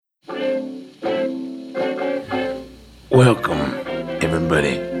Welcome,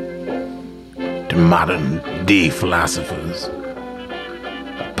 everybody, to Modern Day Philosophers,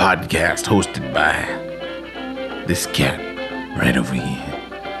 a podcast hosted by this cat right over here.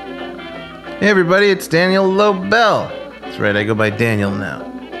 Hey everybody, it's Daniel Lobel. That's right, I go by Daniel now.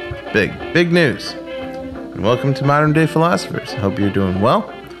 Big news. And welcome to Modern Day Philosophers. Hope you're doing well.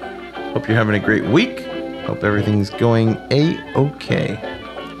 Hope you're having a great week. Hope everything's going A-okay.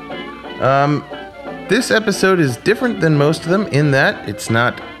 This episode is different than most of them in that it's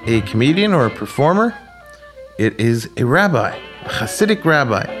not a comedian or a performer. It is a rabbi, a Hasidic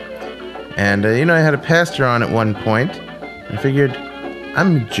rabbi. And, I had a pastor on at one point. I figured,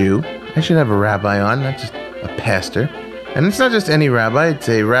 I'm a Jew. I should have a rabbi on, not just a pastor. And it's not just any rabbi. It's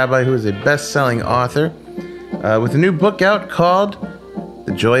a rabbi who is a best-selling author with a new book out called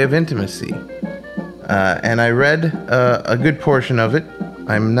The Joy of Intimacy. And I read a good portion of it.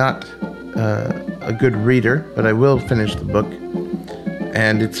 I'm not a good reader, but I will finish the book.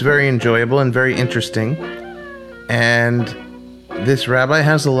 And it's very enjoyable and very interesting. And this rabbi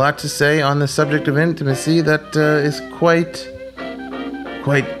has a lot to say on the subject of intimacy that is quite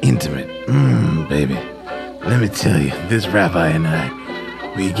intimate. Baby, let me tell you, this rabbi and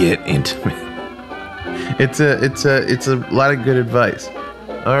I, we get intimate. It's a lot of good advice.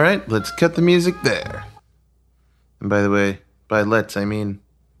 All right, let's cut the music there. And by the way, by let's, I mean,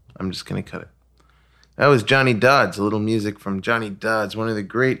 I'm just going to cut it. That was Johnny Dodds, a little music from Johnny Dodds, one of the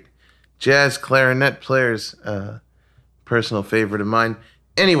great jazz clarinet players, personal favorite of mine.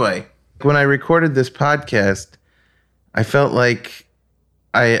 Anyway, when I recorded this podcast, I felt like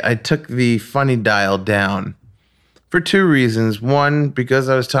I took the funny dial down for two reasons. One, because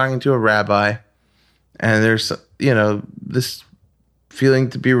I was talking to a rabbi, and there's, this feeling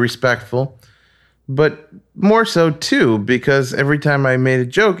to be respectful. But more so, too, because every time I made a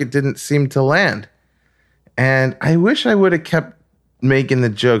joke, it didn't seem to land. And I wish I would have kept making the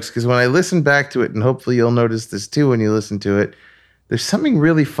jokes, because when I listen back to it, and hopefully you'll notice this too when you listen to it, there's something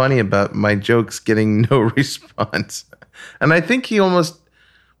really funny about my jokes getting no response. And I think he almost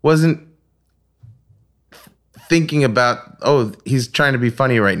wasn't thinking about, he's trying to be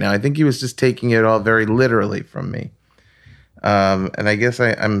funny right now. I think he was just taking it all very literally from me. And I guess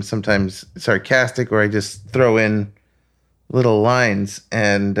I'm sometimes sarcastic, or I just throw in little lines,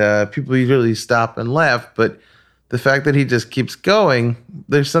 and people usually stop and laugh. But the fact that he just keeps going,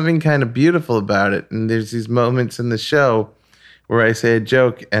 there's something kind of beautiful about it. And there's these moments in the show where I say a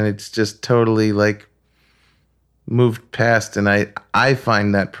joke, and it's just totally like moved past. And I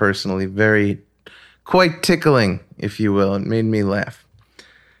find that personally quite tickling, if you will. It made me laugh.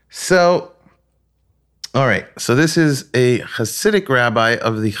 So, all right. So this is a Hasidic rabbi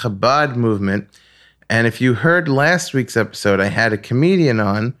of the Chabad movement. And if you heard last week's episode, I had a comedian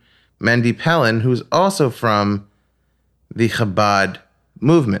on, Mendy Pellin, who's also from the Chabad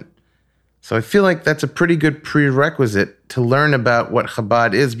movement. So I feel like that's a pretty good prerequisite to learn about what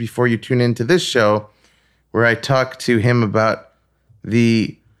Chabad is before you tune into this show, where I talk to him about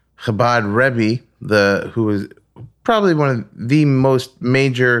the Chabad Rebbe, who is probably one of the most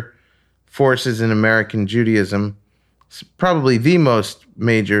major forces in American Judaism, probably the most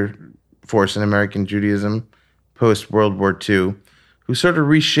major force in American Judaism post-World War II, who sort of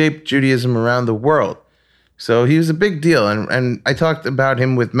reshaped Judaism around the world. So he was a big deal. And I talked about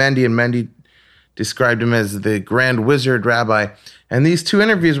him with Mendy, and Mendy described him as the grand wizard rabbi. And these two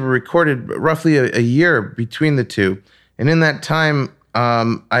interviews were recorded roughly a year between the two. And in that time,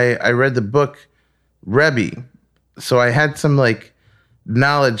 I read the book Rebbe. So I had some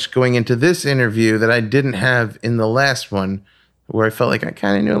knowledge going into this interview that I didn't have in the last one, where I felt like I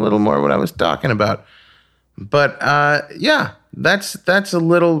kind of knew a little more what I was talking about. But that's a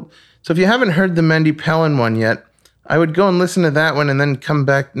little. So if you haven't heard the Mendy Pellin one yet, I would go and listen to that one and then come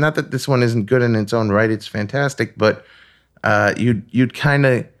back. Not that this one isn't good in its own right; it's fantastic. But you'd kind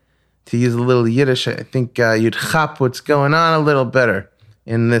of, to use a little Yiddish, I think you'd chop what's going on a little better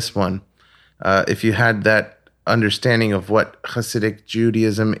in this one, if you had that understanding of what Hasidic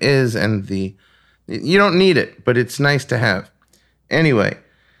Judaism is, and you don't need it, but it's nice to have. Anyway,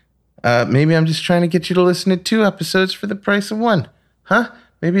 maybe I'm just trying to get you to listen to 2 episodes for the price of 1, huh?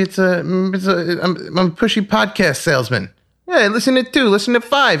 Maybe I'm a pushy podcast salesman. Yeah, listen to 2, listen to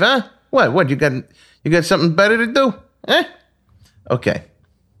 5, huh? What? You got something better to do, eh? Okay.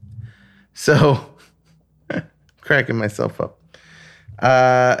 So, cracking myself up.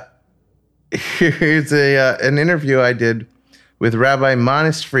 Here's an interview I did with Rabbi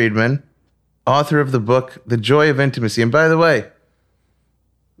Manis Friedman, author of the book The Joy of Intimacy. And by the way,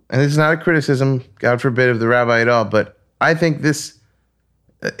 and this is not a criticism, God forbid, of the rabbi at all, but I think this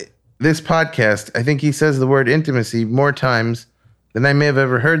this podcast, I think he says the word intimacy more times than I may have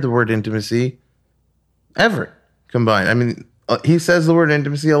ever heard the word intimacy ever combined. I mean, he says the word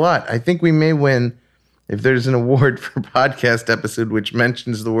intimacy a lot. I think we may win if there's an award for podcast episode which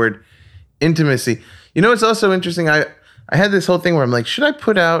mentions the word intimacy. You know, it's also interesting. I had this whole thing where I'm like, should I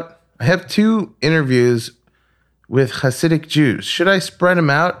put out, I have 2 interviews with Hasidic Jews. Should I spread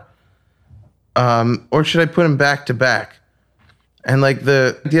them out? Or should I put them back to back? And like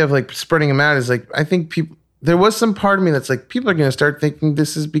the idea of like spreading them out is like, I think people, there was some part of me that's like, people are going to start thinking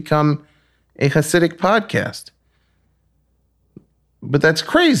this has become a Hasidic podcast. But that's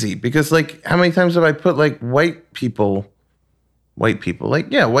crazy because like, how many times have I put like white people back to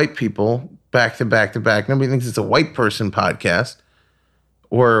back to back? Nobody thinks it's a white person podcast,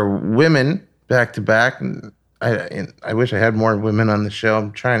 or women back to back. And I wish I had more women on the show.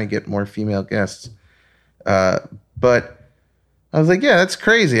 I'm trying to get more female guests. But I was like, yeah, that's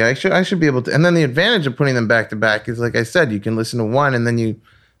crazy. I should be able to. And then the advantage of putting them back to back is, like I said, you can listen to one and then you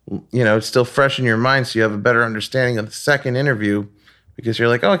know, it's still fresh in your mind. So you have a better understanding of the second interview because you're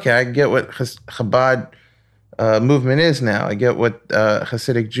like, okay, I get what Chabad movement is now. I get what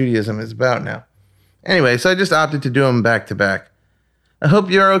Hasidic Judaism is about now. Anyway, so I just opted to do them back to back. I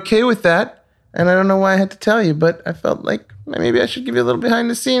hope you're okay with that. And I don't know why I had to tell you, but I felt like maybe I should give you a little behind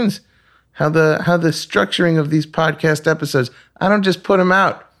the scenes. How the structuring of these podcast episodes. I don't just put them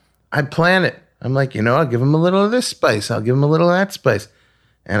out. I plan it. I'm like, you know, I'll give them a little of this spice. I'll give them a little of that spice.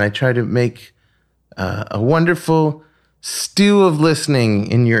 And I try to make a wonderful stew of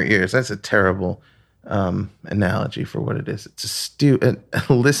listening in your ears. That's a terrible analogy for what it is. It's a stew,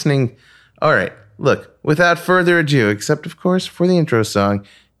 listening. All right, look, without further ado, except of course for the intro song,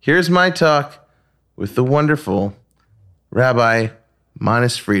 here's my talk with the wonderful Rabbi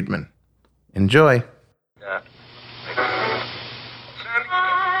Manis Friedman. Enjoy.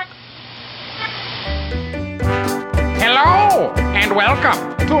 Hello, and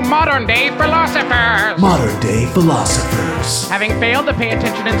welcome to Modern Day Philosophers. Modern Day Philosophers. Having failed to pay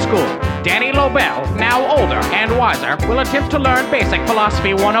attention in school, Danny Lobel, now older and wiser, will attempt to learn Basic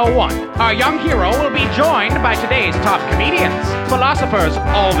Philosophy 101. Our young hero will be joined by today's top comedians, philosophers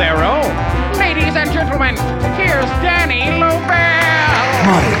all their own. Ladies and gentlemen, here's Danny Lobel.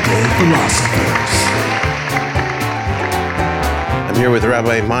 Modern Day Philosophers. I'm here with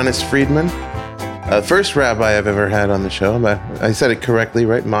Rabbi Manis Friedman. First rabbi I've ever had on the show. I said it correctly,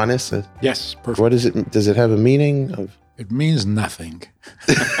 right? Manis? Yes, perfect. What is it? Does it have a meaning? It means nothing.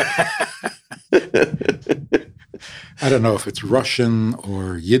 I don't know if it's Russian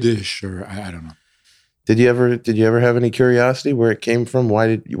or Yiddish or I don't know. Did you ever have any curiosity where it came from?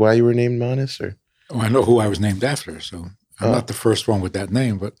 Why you were named Manis? Or I know who I was named after, so I'm not the first one with that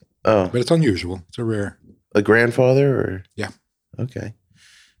name, but it's unusual. It's a rare. A grandfather, or yeah. Okay.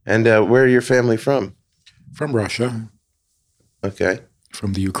 And where are your family from? From Russia. Okay.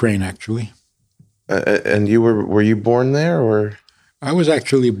 From the Ukraine, actually. And were you born there, or? I was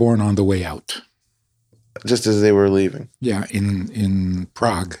actually born on the way out. Just as they were leaving? Yeah, in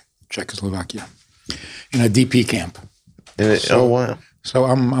Prague, Czechoslovakia, in a DP camp. Oh, wow. So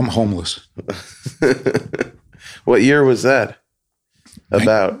I'm homeless. What year was that?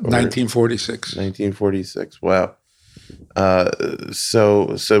 About? 1946. 1946, wow.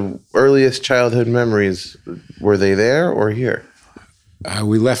 So earliest childhood memories, were they there or here?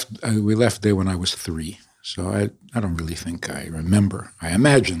 We left there when I was 3, so I don't really think I remember. I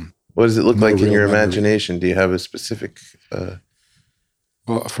imagine. What does it look like in your imagination? Do you have a specific?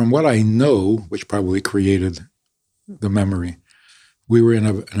 Well, from what I know, which probably created the memory, we were in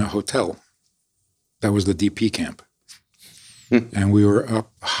a hotel. That was the DP camp, and we were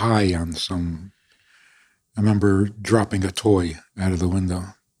up high on some. I remember dropping a toy out of the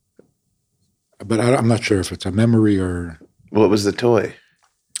window, but I'm not sure if it's a memory or. What was the toy?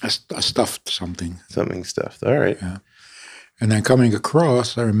 A stuffed something. Something stuffed. All right. Yeah. And then coming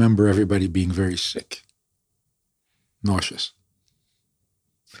across, I remember everybody being very sick, nauseous.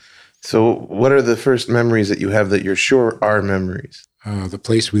 So what are the first memories that you have that you're sure are memories? The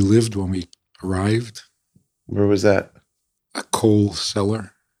place we lived when we arrived. Where was that? A coal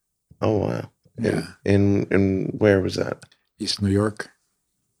cellar. Oh, wow. Yeah. In where was that? East New York.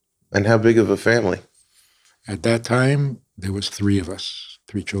 And how big of a family? At that time, there was 3 of us,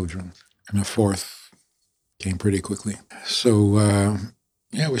 3 children, and a 4th came pretty quickly. So,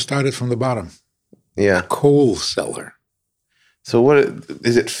 we started from the bottom. Yeah. A coal cellar. So what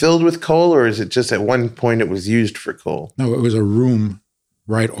is it filled with coal, or is it just at one point it was used for coal? No, it was a room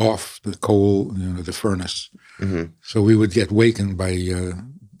right off the coal, the furnace. Mm-hmm. So we would get wakened by the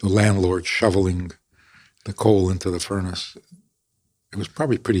landlord shoveling the coal into the furnace. it was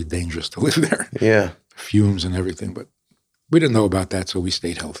probably pretty dangerous to live there. Yeah. Fumes and everything, but we didn't know about that, so we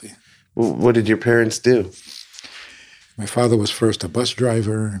stayed healthy. What did your parents do? My father was first a bus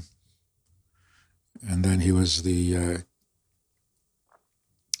driver, and then he was the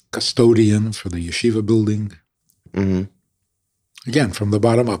custodian for the yeshiva building. Mm-hmm. Again, from the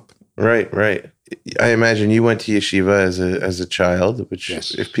bottom up. Right, right. I imagine you went to yeshiva as a child, which,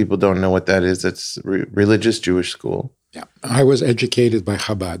 Yes. if people don't know what that is, that's religious Jewish school. Yeah, I was educated by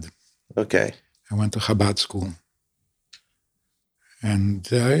Chabad. Okay. I went to Chabad school. And,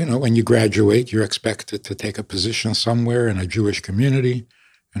 when you graduate, you're expected to take a position somewhere in a Jewish community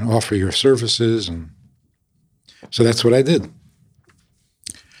and offer your services. And so that's what I did.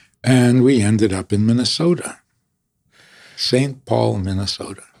 And we ended up in Minnesota, St. Paul,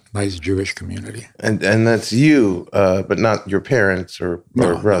 Minnesota. Nice Jewish community. And that's you, but not your parents or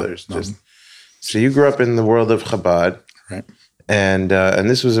brothers. No. So you grew up in the world of Chabad. Right. And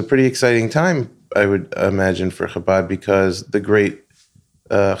this was a pretty exciting time, I would imagine, for Chabad, because the great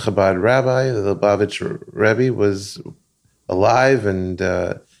Chabad rabbi, the Lubavitch Rebbe, was alive and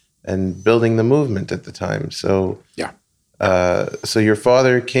building the movement at the time. So Yeah. So your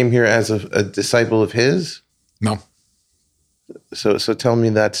father came here as a disciple of his? No. So tell me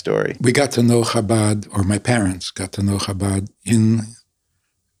that story. We got to know Chabad, or my parents got to know Chabad in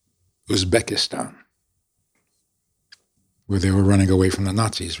Uzbekistan, where they were running away from the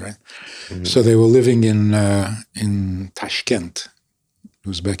Nazis, right? Mm-hmm. So they were living in Tashkent,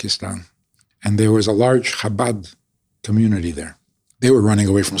 Uzbekistan, and there was a large Chabad community there. They were running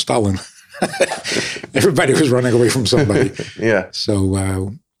away from Stalin. Everybody was running away from somebody. Yeah.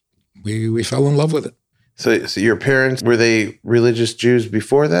 So we fell in love with it. So your parents, were they religious Jews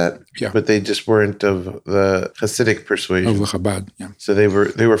before that? Yeah. But they just weren't of the Hasidic persuasion. Of the Chabad, yeah. So they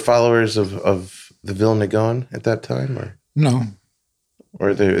were followers of the Vilna Gaon at that time, No.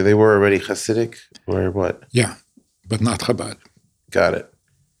 or they were already Hasidic, or what? Yeah, but not Chabad. Got it.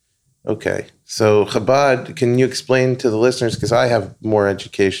 Okay. So Chabad, can you explain to the listeners, because I have more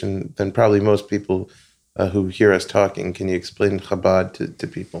education than probably most people who hear us talking. Can you explain Chabad to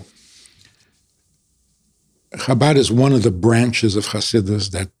people? Chabad is one of the branches of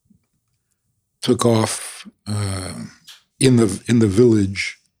Hasidus that took off in the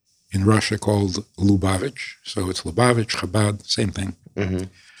village in Russia called Lubavitch. So it's Lubavitch, Chabad, same thing. Mm-hmm.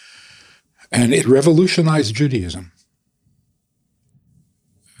 And it revolutionized Judaism.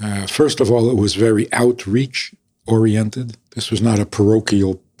 First of all, it was very outreach-oriented. This was not a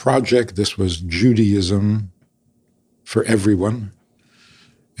parochial project. This was Judaism for everyone.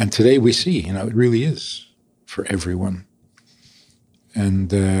 And today we see, it really is for everyone.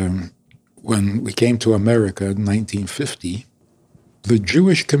 And when we came to America in 1950, the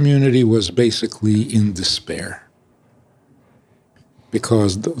Jewish community was basically in despair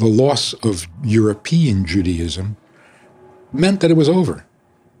because the loss of European Judaism meant that it was over,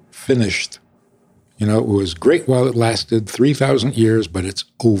 finished. It was great while it lasted, 3,000 years, but it's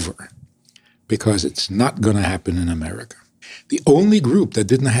over because it's not going to happen in America. The only group that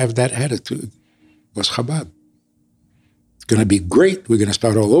didn't have that attitude was Chabad. It's going to be great. We're going to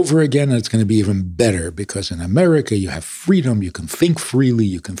start all over again, and it's going to be even better because in America you have freedom. You can think freely.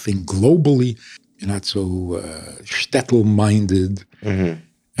 You can think globally. You're not so shtetl-minded. Mm-hmm.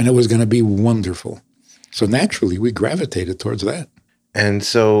 And it was going to be wonderful. So naturally, we gravitated towards that. And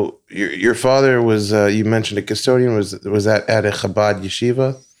so your father was, you mentioned a custodian. Was that at a Chabad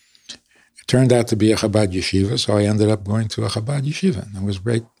yeshiva? It turned out to be a Chabad yeshiva, so I ended up going to a Chabad yeshiva. And it was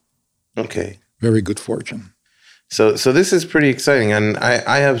great. Okay. Very good fortune. So this is pretty exciting. And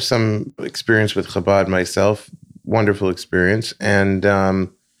I have some experience with Chabad myself, wonderful experience. And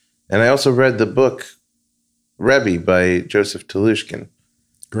I also read the book Rebbe by Joseph Telushkin.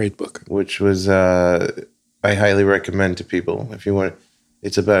 Great book. Which was, I highly recommend to people if you want.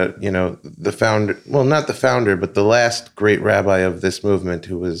 It's about, the founder, well, not the founder, but the last great rabbi of this movement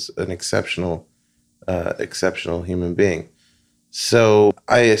who was an exceptional human being. So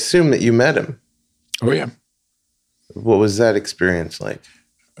I assume that you met him. Oh, yeah. What was that experience like?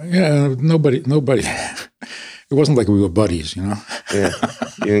 Yeah, nobody. It wasn't like we were buddies, Yeah.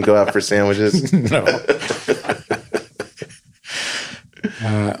 You didn't go out for sandwiches? No.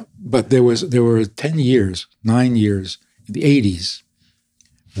 But there were 9 years in the 80s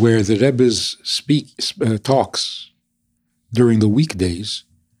where the Rebbe's talks during the weekdays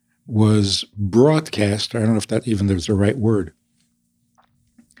was broadcast. I don't know if that even is the right word,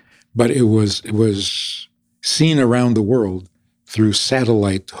 but it was seen around the world through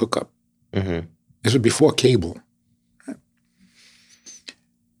satellite hookup. Mm-hmm. This was before cable.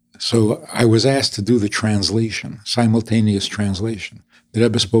 So I was asked to do the translation, simultaneous translation. The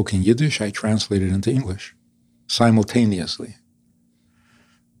Rebbe spoke in Yiddish. I translated into English simultaneously.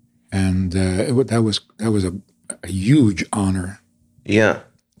 And that was a huge honor Yeah.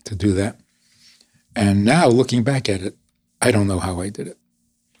 to do that. And now, looking back at it, I don't know how I did it.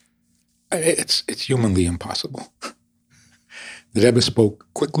 It's humanly impossible. The Rebbe spoke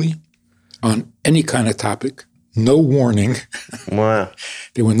quickly on any kind of topic, no warning. Wow.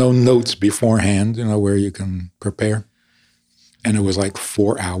 There were no notes beforehand, where you can prepare. And it was like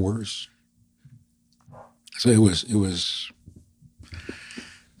 4 hours. So it was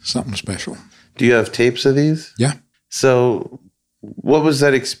something special. Do you have tapes of these? Yeah. So what was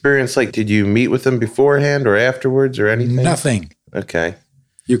that experience like? Did you meet with them beforehand or afterwards or anything? Nothing. Okay.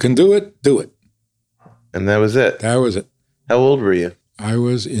 You can do it, do it. And that was it. That was it. How old were you? I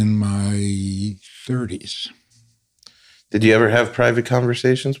was in my 30s. Did you ever have private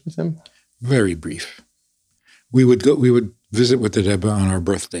conversations with him? Very brief. We would visit with the Rebbe on our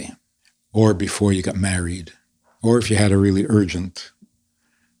birthday, or before you got married, or if you had a really urgent.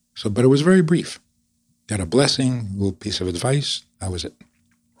 But it was very brief. Got a blessing, a little piece of advice. That was it.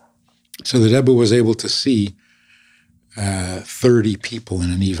 So the Rebbe was able to see 30 people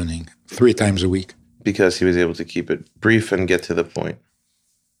in an evening, 3 times a week. Because he was able to keep it brief and get to the point.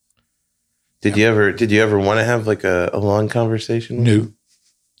 Did you ever want to have like a long conversation with him? No.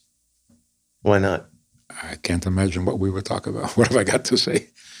 Why not? I can't imagine what we would talk about. What have I got to say?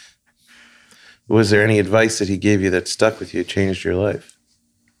 Was there any advice that he gave you that stuck with you, changed your life?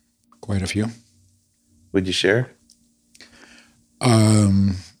 Quite a few. Would you share?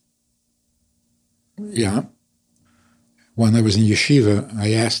 Yeah. When I was in yeshiva,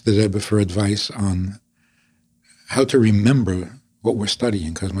 I asked the Rebbe for advice on how to remember what we're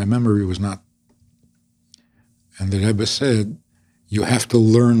studying, because my memory was not. And the Rebbe said, you have to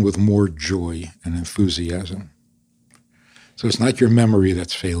learn with more joy and enthusiasm. So it's not your memory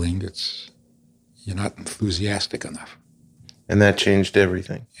that's failing, it's you're not enthusiastic enough. And that changed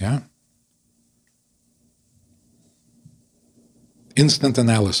everything. Yeah. Instant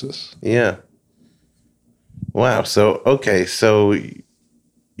analysis. Yeah. Wow. So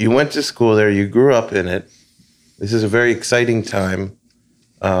you went to school there, you grew up in it. This is a very exciting time.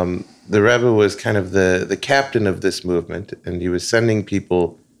 The Rebbe was kind of the captain of this movement, and he was sending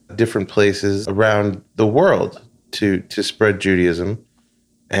people different places around the world to spread Judaism.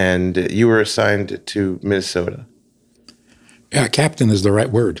 And you were assigned to Minnesota. Yeah, captain is the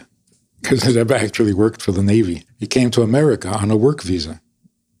right word, because the Rebbe actually worked for the Navy. He came to America on a work visa.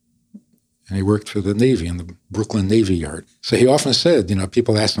 And he worked for the Navy in the Brooklyn Navy Yard. So he often said,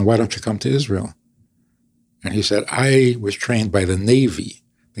 people asked him, why don't you come to Israel? And he said, I was trained by the Navy.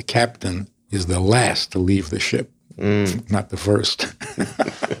 The captain is the last to leave the ship, not the first.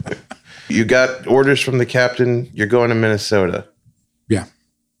 You got orders from the captain, you're going to Minnesota. Yeah.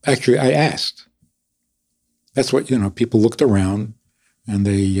 Actually, I asked. That's what, people looked around and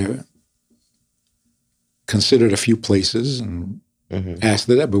they considered a few places and asked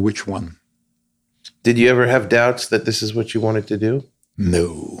the Rebbe, which one? Did you ever have doubts that this is what you wanted to do?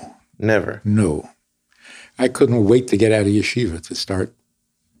 No. Never. No. I couldn't wait to get out of yeshiva to start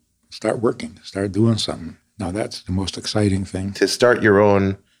working, start doing something. Now that's the most exciting thing. To start your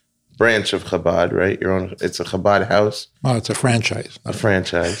own branch of Chabad, right? It's a Chabad house. Well, it's a franchise. A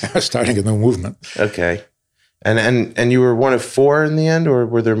franchise. Starting a new movement. Okay. And you were one of 4 in the end, or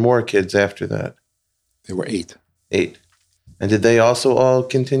were there more kids after that? There were 8. 8. And did they also all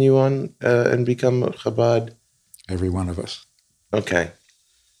continue on and become Chabad? Every one of us. Okay.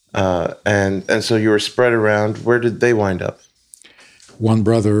 And so you were spread around. Where did they wind up? One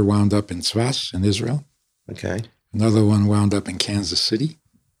brother wound up in Tzfas in Israel. Okay. Another one wound up in Kansas City.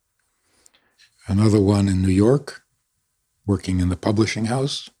 Another one in New York, working in the publishing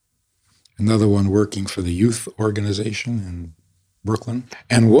house. Another one working for the youth organization in Brooklyn.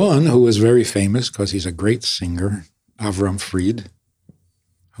 And one who was very famous because he's a great singer, Avram Fried,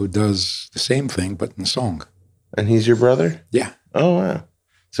 who does the same thing but in song. And he's your brother? Yeah. Oh, wow.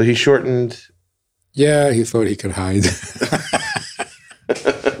 So he shortened... Yeah, he thought he could hide.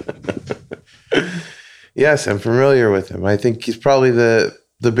 Yes, I'm familiar with him. I think he's probably the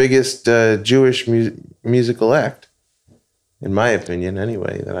biggest Jewish musical act, in my opinion,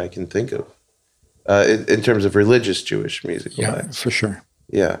 anyway, that I can think of, in terms of religious Jewish musical acts. For sure.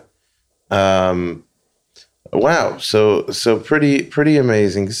 Yeah. Wow. So pretty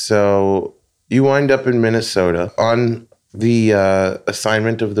amazing. So you wind up in Minnesota on the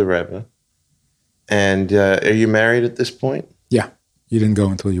assignment of the Rebbe, and are you married at this point? Yeah. You didn't go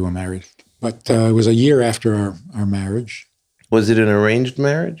until you were married. But it was a year after our marriage. Was it an arranged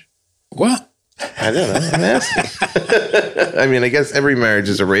marriage? What? I don't know. I'm asking. I mean, I guess every marriage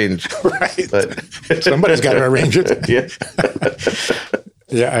is arranged. Right. But Somebody's got to arrange it. yeah.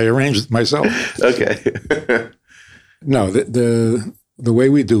 Yeah, I arranged it myself. Okay. No, the way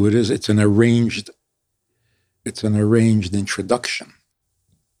we do it is it's an arranged introduction.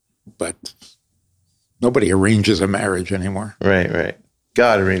 But nobody arranges a marriage anymore. Right.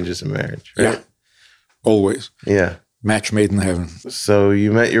 God arranges a marriage, right? Yeah. Always. Yeah. Match made in heaven. So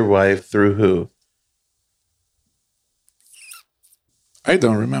you met your wife through who? I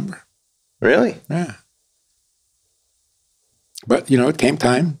don't remember. Really? Yeah. But, it came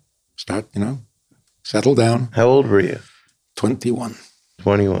time. Settle down. How old were you? 21.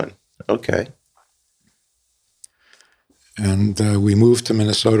 21. Okay. And we moved to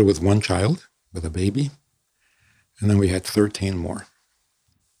Minnesota with one child, with a baby. And then we had 13 more.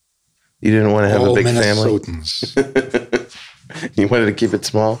 You didn't want to have All a big family? Minnesotans. You wanted to keep it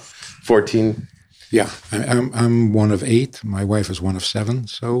small? 14? Yeah. I'm one of 8. My wife is one of 7.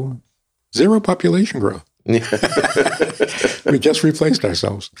 So 0 population growth. Yeah. We just replaced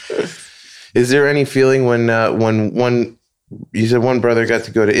ourselves. Is there any feeling when you said one brother got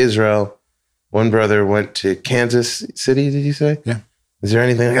to go to Israel, one brother went to Kansas City, did you say? Yeah. Is there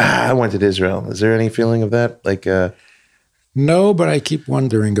anything like, I went to Israel? Is there any feeling of that? Like, No, but I keep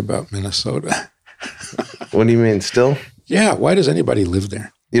wondering about Minnesota. what do you mean, still? Yeah, why does anybody live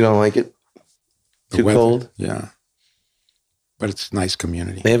there? You don't like it? The Too weather? cold? Yeah. But it's a nice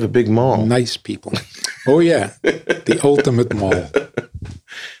community. They have a big mall. Nice people. Oh, yeah. The ultimate mall.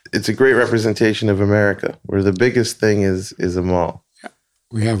 It's a great representation of America, where the biggest thing is a mall.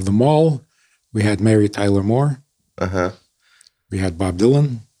 We have the mall. We had Mary Tyler Moore. Uh-huh. We had Bob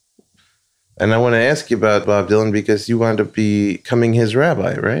Dylan. And I want to ask you about Bob Dylan because you wound up becoming his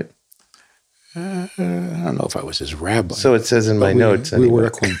rabbi, right? I don't know if I was his rabbi. So it says in my notes. We were anyway.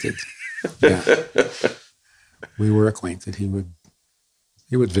 acquainted. Yeah. We were acquainted. He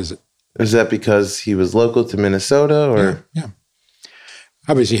would visit. Is that because he was local to Minnesota, or? Yeah.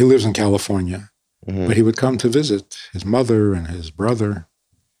 Obviously, he lives in California, but he would come to visit his mother and his brother.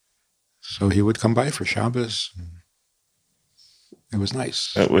 So he would come by for Shabbos. It was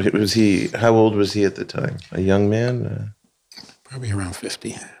nice. Was he? How old was he at the time? A young man? Probably around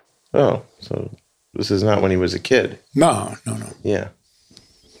 50. Oh, so this is not when he was a kid. No. Yeah.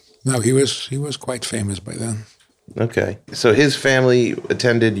 No, he was quite famous by then. Okay. So his family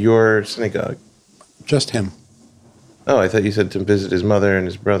attended your synagogue. Just him. Oh, I thought you said to visit his mother and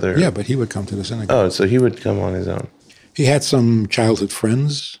his brother. Yeah, but he would come to the synagogue. Oh, so he would come on his own. He had some childhood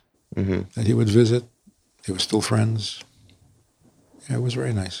friends that he would visit. They were still friends. Yeah, it was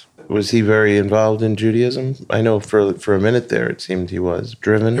very nice. Was he very involved in Judaism? I know for a minute there, it seemed he was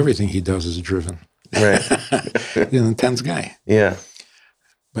driven. Everything he does is driven. Right. He's an intense guy. Yeah.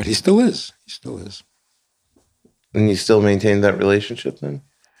 But he still is. And you still maintain that relationship then?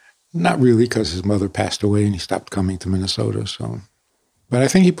 Not really, because his mother passed away and he stopped coming to Minnesota. So, but I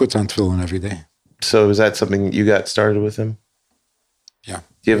think he puts on tefillin every day. So is that something you got started with him? Yeah.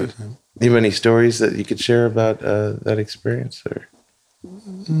 Do you have any stories that you could share about that experience? Or?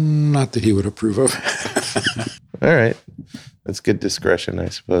 Not that he would approve of. All right. That's good discretion, I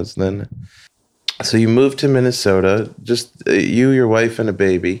suppose, then. So you moved to Minnesota, just you, your wife, and a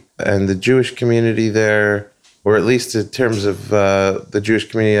baby. And the Jewish community there, or at least in terms of the Jewish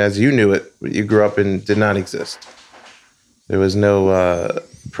community as you knew it, what you grew up in, did not exist. There was no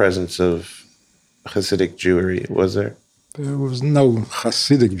presence of Hasidic Jewry, was there? There was no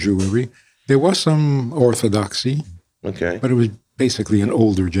Hasidic Jewry. There was some Orthodoxy, Okay. but it was basically an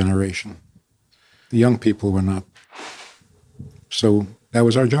older generation. The young people were not. So that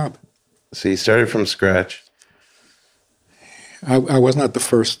was our job. So you started from scratch. I was not the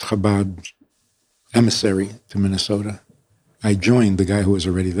first Chabad emissary to Minnesota. I joined the guy who was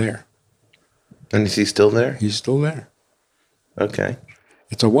already there. And is he still there? He's still there. Okay.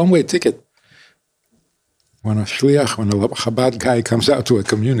 It's a one-way ticket. When a shliach, when a Chabad guy comes out to a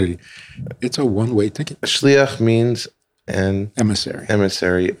community, it's a one-way ticket. Shliach means an Emissary.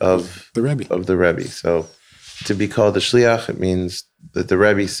 emissary of The Rebbe. of the Rebbe. So to be called a shliach, it means that the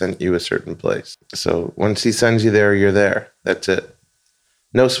Rebbe sent you a certain place. So once he sends you there, you're there. That's it.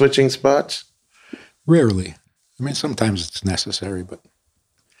 No switching spots? Rarely. I mean, sometimes it's necessary, but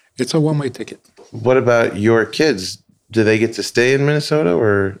it's a one-way ticket. What about your kids? Do they get to stay in Minnesota,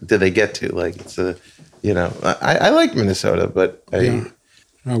 or do they get to? Like, it's a, I like Minnesota, but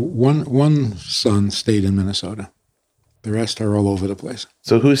One son stayed in Minnesota. The rest are all over the place.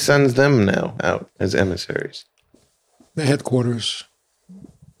 So who sends them now out as emissaries? The headquarters,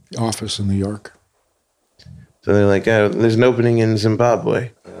 the office in New York. So they're like, oh, there's an opening in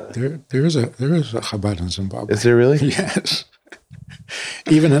Zimbabwe. There is a Chabad in Zimbabwe. Is there really? Yes.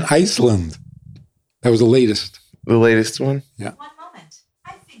 Even in Iceland. That was the latest. The latest one? Yeah. One moment.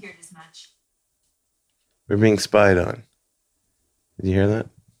 I figured as much. We're being spied on. Did you hear that?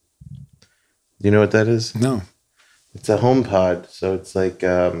 Do you know what that is? No. It's a HomePod, so it's like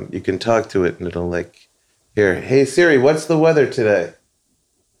you can talk to it and it'll like, here, hey Siri, what's the weather today?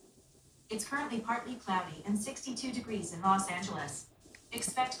 It's currently partly cloudy and 62 degrees in Los Angeles.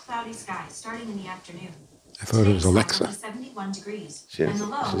 Expect cloudy skies starting in the afternoon. I thought it was Alexa. 71 degrees. She And the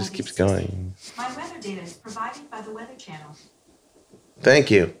low just will be keeps 60. going. My weather data is provided by the Weather Channel.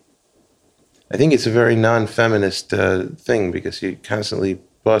 Thank you. I think it's a very non-feminist thing because you're constantly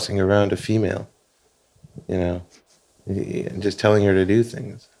bossing around a female, you know, and just telling her to do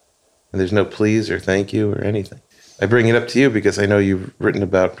things. And there's no please or thank you or anything. I bring it up to you because I know you've written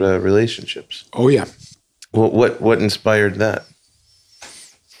about relationships. Oh, yeah. Well, what inspired that?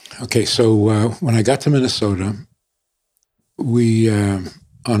 Okay, so when I got to Minnesota, we, on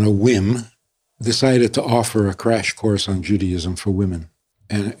a whim, decided to offer a crash course on Judaism for women.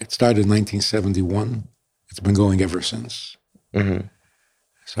 And it started in 1971. It's been going ever since. Mm-hmm.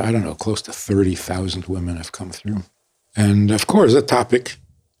 So I don't know, close to 30,000 women have come through. And of course, the topic,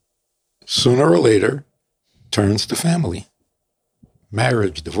 sooner or later, turns to family.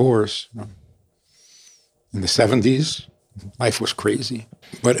 Marriage, divorce. In the 70s, life was crazy.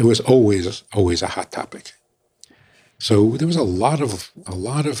 But it was always a hot topic. So there was a lot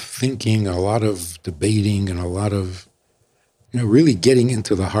of thinking, a lot of debating, and a lot of, really getting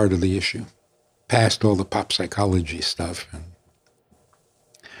into the heart of the issue, past all the pop psychology stuff. And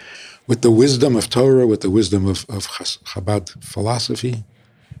with the wisdom of Torah, with the wisdom of Chabad philosophy,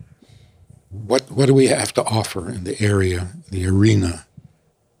 what do we have to offer in the arena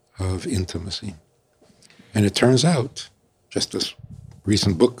of intimacy? And it turns out, just this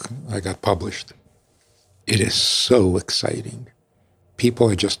recent book I got published, it is so exciting. People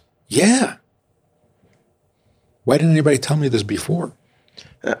are just, yeah. Why didn't anybody tell me this before?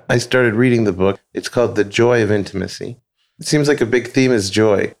 I started reading the book. It's called The Joy of Intimacy. It seems like a big theme is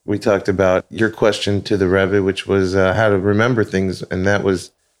joy. We talked about your question to the Rebbe, which was how to remember things, and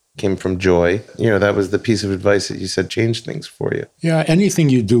that came from joy. That was the piece of advice that you said changed things for you. Yeah, anything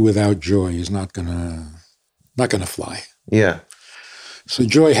you do without joy is not gonna fly. Yeah. So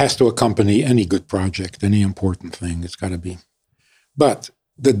joy has to accompany any good project, any important thing. It's got to be. But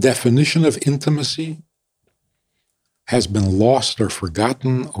the definition of intimacy has been lost or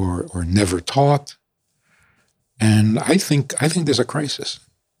forgotten or never taught. And I think there's a crisis.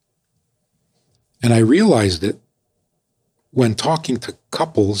 And I realized it when talking to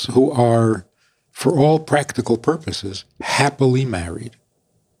couples who are, for all practical purposes, happily married.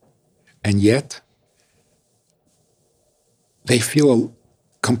 And yet, they feel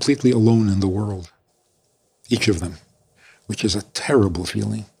completely alone in the world, each of them, which is a terrible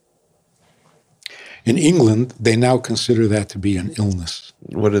feeling. In England, they now consider that to be an illness.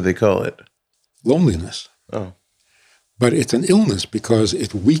 What do they call it? Loneliness. Oh. But it's an illness because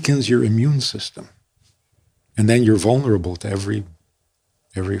it weakens your immune system. And then you're vulnerable to every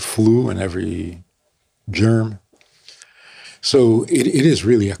flu and every germ. So it is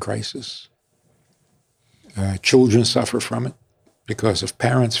really a crisis. Children suffer from it because if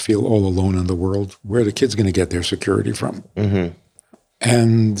parents feel all alone in the world, where are the kids going to get their security from? Mm-hmm.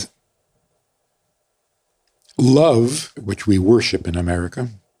 And love, which we worship in America,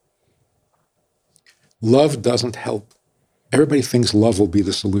 love doesn't help. Everybody thinks love will be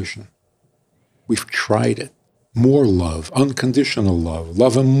the solution. We've tried it. More love, unconditional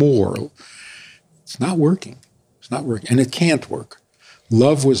love and more. It's not working. It's not working. And it can't work.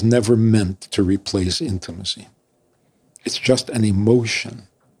 Love was never meant to replace intimacy. It's just an emotion.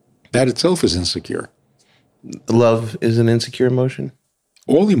 That itself is insecure. Love is an insecure emotion?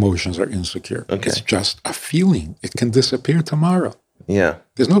 All emotions are insecure. Okay. It's just a feeling. It can disappear tomorrow. Yeah.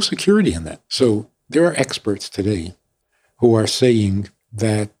 There's no security in that. So there are experts today who are saying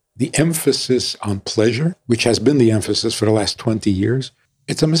that the emphasis on pleasure, which has been the emphasis for the last 20 years,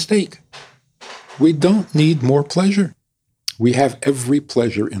 it's a mistake. We don't need more pleasure. We have every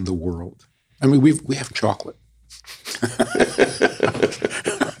pleasure in the world. I mean, we have chocolate.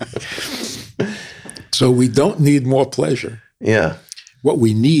 So we don't need more pleasure. Yeah. What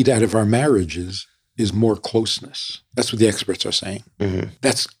we need out of our marriages is more closeness. That's what the experts are saying. Mm-hmm.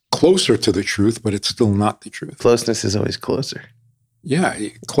 That's closer to the truth, but it's still not the truth. Closeness is always closer. Yeah,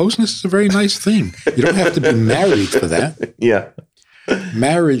 closeness is a very nice thing. You don't have to be married for that. Yeah.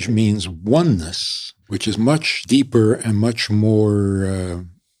 Marriage means oneness, which is much deeper and much more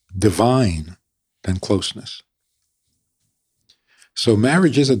divine than closeness. So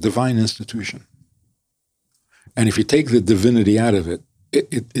marriage is a divine institution. And if you take the divinity out of it,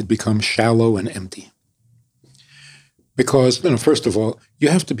 it becomes shallow and empty. Because, first of all, you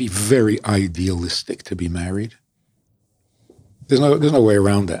have to be very idealistic to be married. There's no way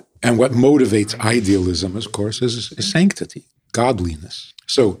around that. And what motivates idealism, of course, is sanctity, godliness.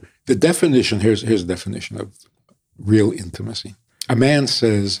 So the definition, here's the definition of real intimacy. A man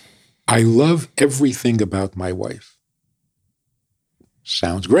says, I love everything about my wife.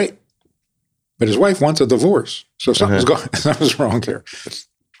 Sounds great. But his wife wants a divorce. So something's wrong here.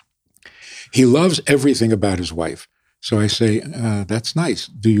 He loves everything about his wife. So I say, that's nice.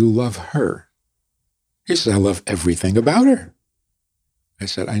 Do you love her? He says, I love everything about her. I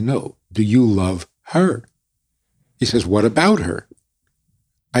said, I know. Do you love her? He says, what about her?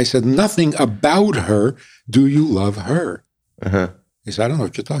 I said, nothing about her. Do you love her? He said, I don't know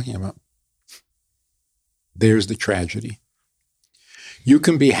what you're talking about. There's the tragedy. You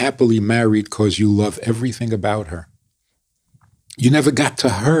can be happily married because you love everything about her. You never got to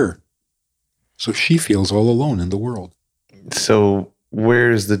her. So she feels all alone in the world. So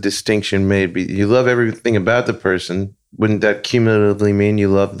where's the distinction made? You love everything about the person. Wouldn't that cumulatively mean you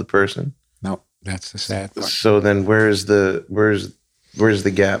love the person? No, that's the sad part. So then where's the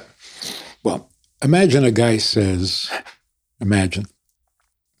gap? Well, imagine a guy says, I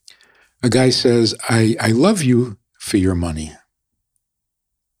love you for your money.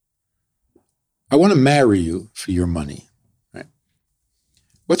 I want to marry you for your money. Right?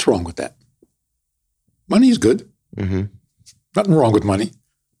 What's wrong with that? Money is good. Mm-hmm. Nothing wrong with money.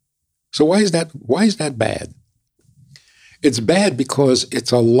 So why is that bad? It's bad because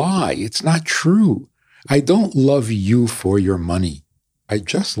it's a lie. It's not true. I don't love you for your money. I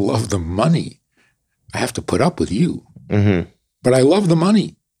just love the money. I have to put up with you. Mm-hmm. But I love the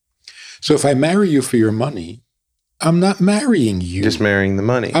money. So if I marry you for your money, I'm not marrying you. Just marrying the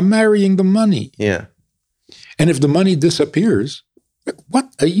money. I'm marrying the money. Yeah. And if the money disappears, what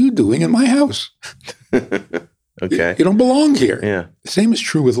are you doing in my house? Okay. You don't belong here. Yeah. The same is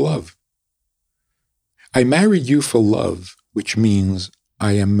true with love. I married you for love, which means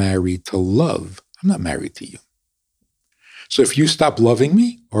I am married to love. I'm not married to you. So if you stop loving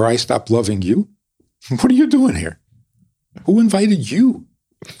me or I stop loving you, what are you doing here? Who invited you?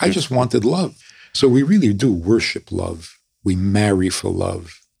 I just wanted love. So we really do worship love. We marry for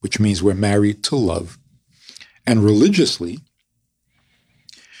love, which means we're married to love. And religiously,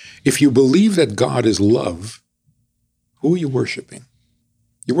 if you believe that God is love, who are you worshiping?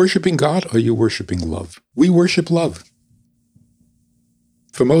 You're worshiping God or you're worshiping love? We worship love.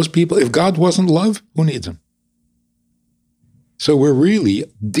 For most people, if God wasn't love, who needs him? So we're really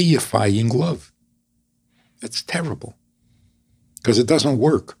deifying love. That's terrible because it doesn't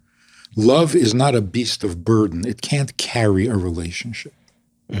work. Love is not a beast of burden. It can't carry a relationship.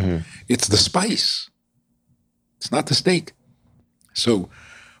 Mm-hmm. It's the spice. It's not the steak. So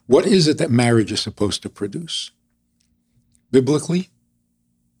what is it that marriage is supposed to produce? Biblically,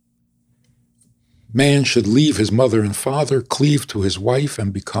 man should leave his mother and father, cleave to his wife,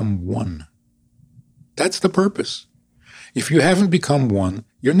 and become one. That's the purpose. If you haven't become one,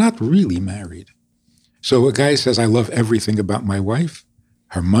 you're not really married. So a guy says, I love everything about my wife,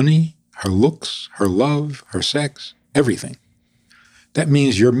 her money, her looks, her love, her sex, everything. That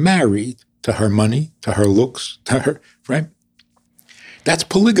means you're married to her money, to her looks, to her, right? That's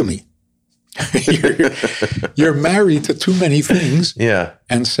polygamy. You're married to too many things. Yeah.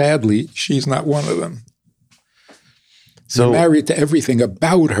 And sadly, she's not one of them. So you're married to everything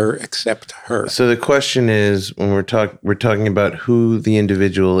about her except her. So the question is, when we're talking about who the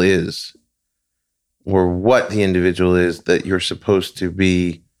individual is, or what the individual is that you're supposed to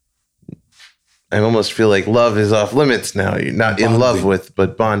be. I almost feel like love is off limits now. You're not in love with,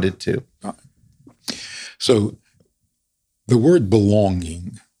 but bonded to. So the word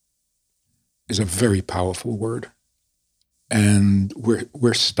belonging is a very powerful word. And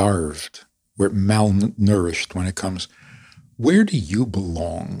we're starved. We're malnourished when it comes. Where do you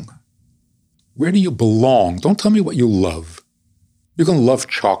belong? Where do you belong? Don't tell me what you love. You can love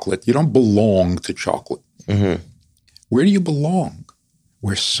chocolate. You don't belong to chocolate. Mm-hmm. Where do you belong?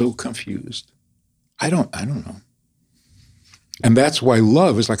 We're so confused. I don't know. And that's why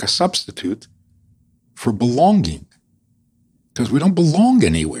love is like a substitute for belonging. Because we don't belong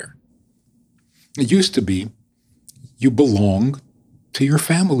anywhere. It used to be you belong to your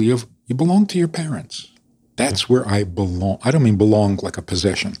family you belong to your parents. That's where I belong. I don't mean belong like a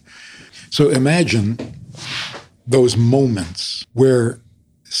possession. So imagine those moments where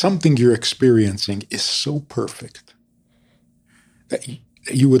something you're experiencing is so perfect that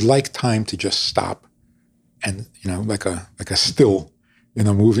you would like time to just stop and like a still in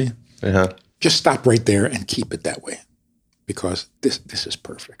a movie. Uh-huh. Just stop right there and keep it that way, because this is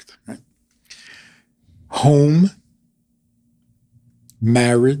perfect. Right? Home,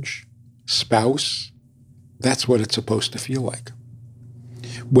 marriage, spouse, that's what it's supposed to feel like.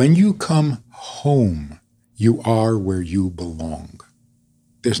 When you come home, you are where you belong.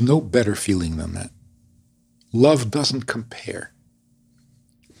 There's no better feeling than that. Love doesn't compare.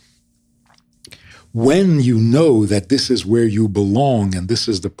 When you know that this is where you belong and this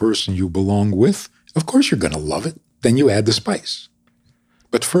is the person you belong with, of course you're going to love it. Then you add the spice.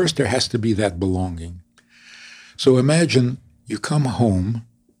 But first there has to be that belonging. So imagine you come home,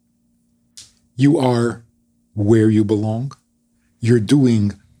 you are where you belong, you're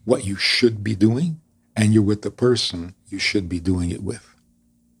doing what you should be doing, and you're with the person you should be doing it with.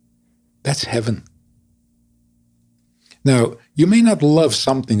 That's heaven. Now, you may not love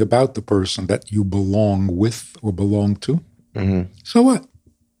something about the person that you belong with or belong to. Mm-hmm. So what?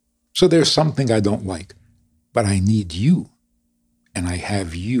 So there's something I don't like, but I need you, and I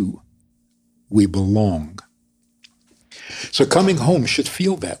have you. We belong. So coming home should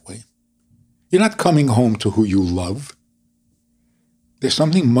feel that way. You're not coming home to who you love. There's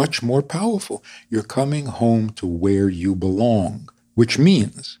something much more powerful. You're coming home to where you belong, which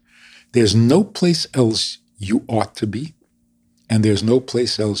means there's no place else you ought to be, and there's no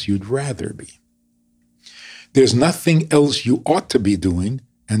place else you'd rather be. There's nothing else you ought to be doing,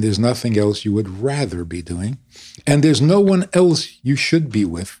 and there's nothing else you would rather be doing, and there's no one else you should be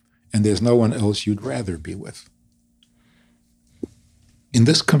with, and there's no one else you'd rather be with. In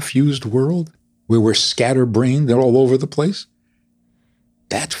this confused world, where we're scatterbrained and all over the place,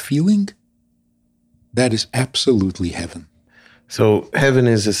 that feeling, that is absolutely heaven. So heaven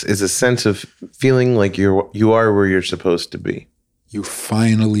is a sense of feeling like you are where you're supposed to be. You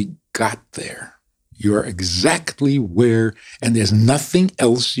finally got there. You're exactly where, and there's nothing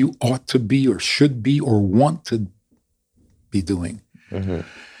else you ought to be or should be or want to be doing. Mm-hmm.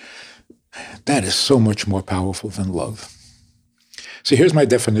 That is so much more powerful than love. So here's my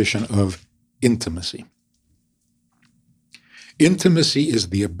definition of intimacy. Intimacy is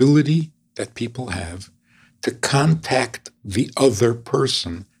the ability that people have to contact the other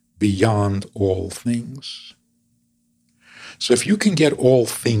person beyond all things. So if you can get all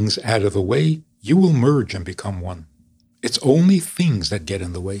things out of the way, you will merge and become one. It's only things that get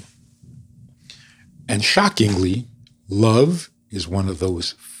in the way. And shockingly, love is one of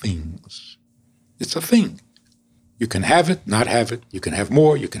those things. It's a thing. You can have it, not have it. You can have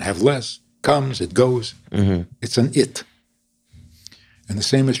more, you can have less. Comes, it goes. Mm-hmm. It's an it. And the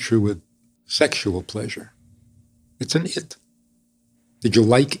same is true with sexual pleasure. It's an it. Did you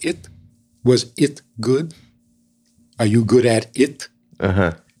like it? Was it good? Are you good at it?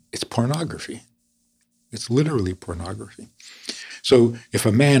 Uh-huh. It's pornography. It's literally pornography. So if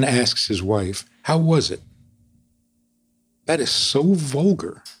a man asks his wife, how was it? That is so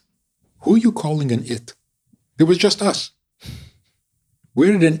vulgar. Who are you calling an it? It was just us.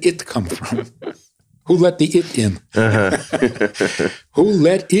 Where did an it come from? Who let the it in? Uh-huh. Who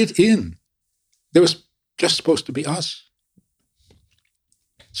let it in? There was just supposed to be us.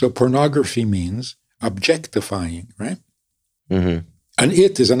 So pornography means objectifying, right? Mm-hmm. An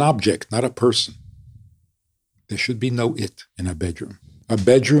it is an object, not a person. There should be no it in a bedroom. A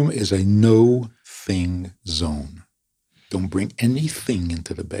bedroom is a no-thing zone. Don't bring anything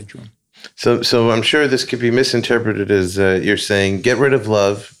into the bedroom. So I'm sure this could be misinterpreted as you're saying, get rid of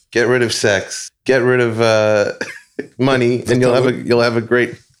love, get rid of sex, get rid of money, and you'll have a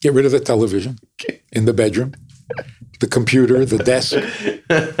great. Get rid of the television in the bedroom, the computer, the desk.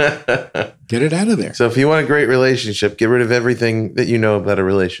 Get it out of there. So if you want a great relationship, get rid of everything that you know about a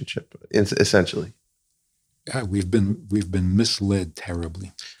relationship, essentially. Yeah, we've been misled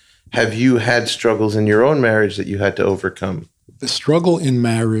terribly. Have you had struggles in your own marriage that you had to overcome? The struggle in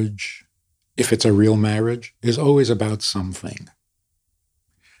marriage, if it's a real marriage, is always about something.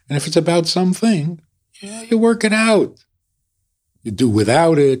 And if it's about something, yeah, you work it out. You do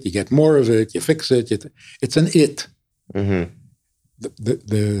without it, you get more of it, you fix it. It's an it. Mm-hmm.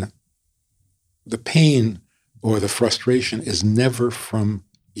 The pain or the frustration is never from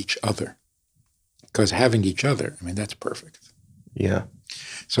each other. Because having each other, I mean, that's perfect. Yeah.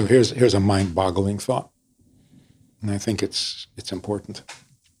 So here's a mind-boggling thought. And I think it's important.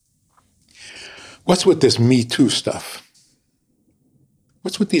 What's with this Me Too stuff?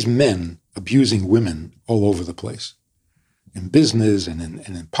 What's with these men abusing women all over the place? In business and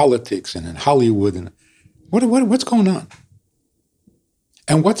in politics and in Hollywood. And what's going on?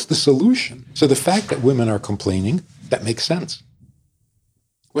 And what's the solution? So the fact that women are complaining, that makes sense.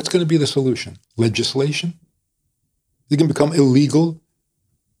 What's going to be the solution? Legislation? It can become illegal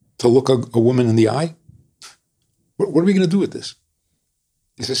to look a woman in the eye. What are we going to do with this?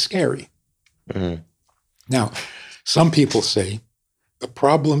 This is scary. Mm-hmm. Now, some people say the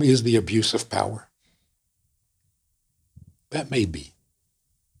problem is the abuse of power. That may be.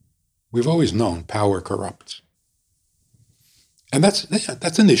 We've always known power corrupts. And that's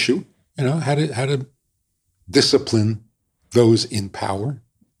an issue, how to discipline those in power.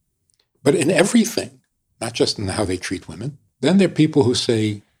 But in everything, not just in how they treat women, then there are people who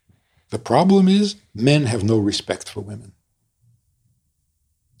say, the problem is men have no respect for women.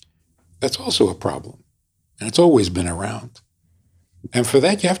 That's also a problem. And it's always been around. And for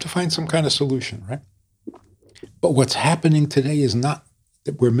that, you have to find some kind of solution, right? But what's happening today is not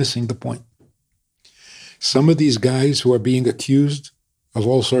that we're missing the point. Some of these guys who are being accused of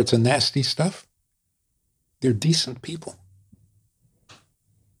all sorts of nasty stuff, they're decent people.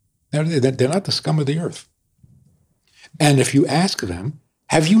 They're not the scum of the earth. And if you ask them,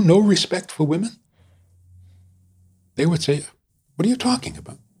 have you no respect for women? They would say, what are you talking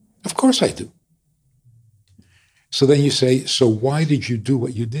about? Of course I do. So then you say, so why did you do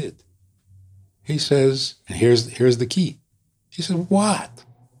what you did? He says, and here's the key. He said, what?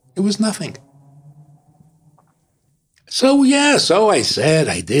 It was nothing. So I said,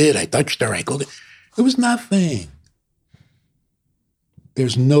 I did, I touched her, I called it. It was nothing.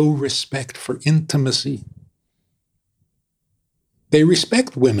 There's no respect for intimacy. They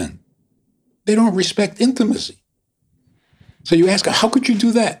respect women. They don't respect intimacy. So you ask, how could you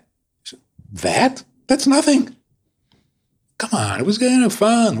do that? Said, that? That's nothing. Come on, it was kind of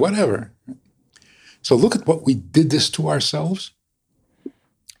fun, whatever. So look at what we did this to ourselves.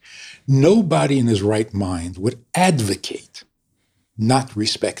 Nobody in his right mind would advocate not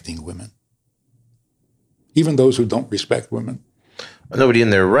respecting women. Even those who don't respect women. Nobody in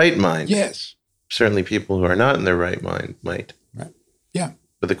their right mind. Yes. Certainly people who are not in their right mind might. Right. Yeah.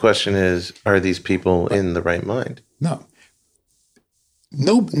 But the question is, are these people in the right mind? No.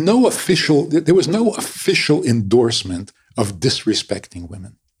 No official, there was no official endorsement of disrespecting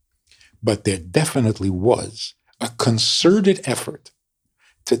women. But there definitely was a concerted effort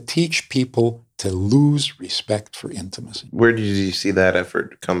to teach people to lose respect for intimacy. Where did you see that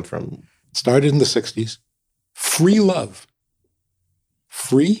effort come from? It started in the 60s. Free love.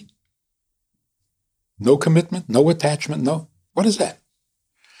 Free. No commitment, no attachment, no. What is that?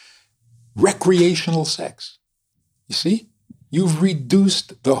 Recreational sex. You see? You've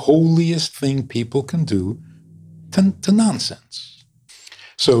reduced the holiest thing people can do to nonsense.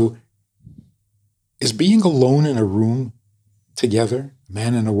 So, is being alone in a room together, a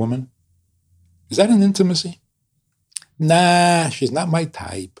man and a woman, is that an intimacy? Nah, she's not my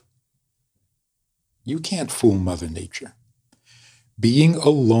type. You can't fool Mother Nature. Being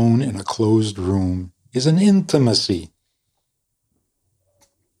alone in a closed room is an intimacy.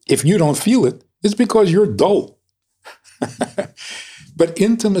 If you don't feel it, it's because you're dull. But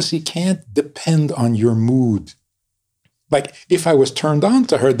intimacy can't depend on your mood. Like, if I was turned on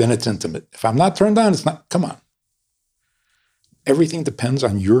to her, then it's intimate. If I'm not turned on, it's not. Come on. Everything depends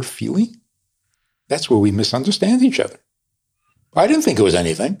on your feeling. That's where we misunderstand each other. I didn't think it was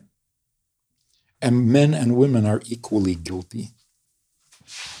anything. And men and women are equally guilty.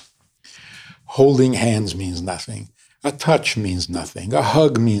 Holding hands means nothing. A touch means nothing. A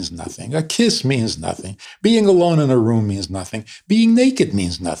hug means nothing. A kiss means nothing. Being alone in a room means nothing. Being naked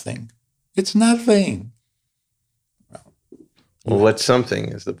means nothing. It's nothing. Well, what's something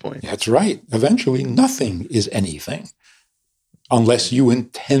is the point. That's right. Eventually, nothing is anything unless you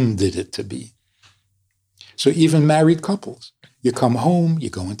intended it to be. So even married couples, you come home, you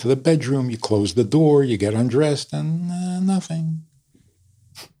go into the bedroom, you close the door, you get undressed, and nothing.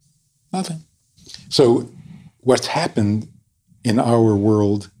 Nothing. So what's happened in our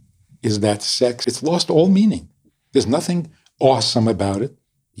world is that sex, it's lost all meaning. There's nothing awesome about it.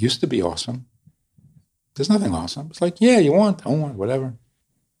 It used to be awesome. There's nothing awesome. It's like, yeah, you want, don't want, whatever.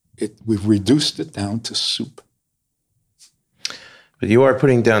 We've reduced it down to soup. But you are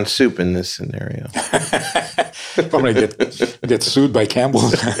putting down soup in this scenario. I'm going to get sued by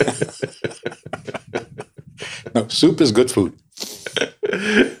Campbell's. No, soup is good food.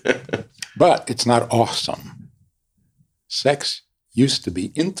 But it's not awesome. Sex used to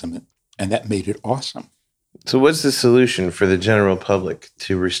be intimate, and that made it awesome. So what's the solution for the general public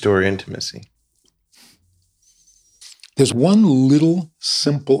to restore intimacy? There's one little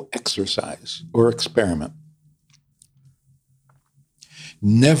simple exercise or experiment.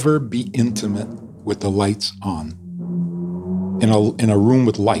 Never be intimate with the lights on. In a room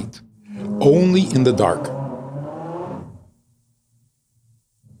with light. Only in the dark.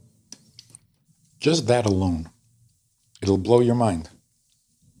 Just that alone. It'll blow your mind.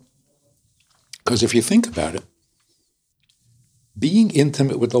 Because if you think about it, being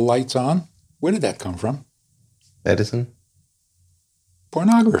intimate with the lights on, where did that come from? Edison?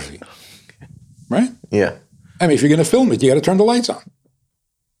 Pornography. Right? Yeah. I mean, if you're going to film it, you got to turn the lights on.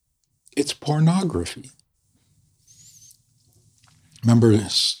 It's pornography. Remember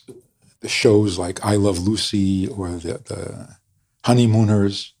the shows like I Love Lucy or the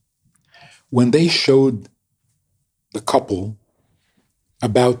Honeymooners? When they showed the couple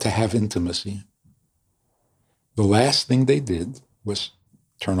about to have intimacy, the last thing they did was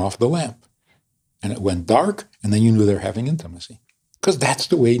turn off the lamp. And it went dark, and then you knew they're having intimacy. Because that's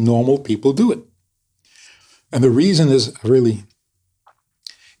the way normal people do it. And the reason is really,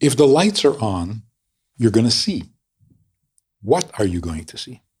 if the lights are on, you're going to see. What are you going to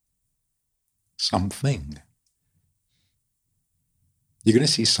see? Something. You're going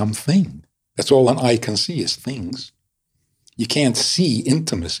to see something. That's all an eye can see is things. You can't see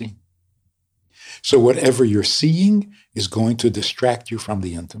intimacy. So whatever you're seeing is going to distract you from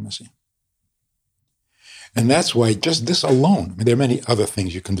the intimacy. And that's why just this alone, I mean, there are many other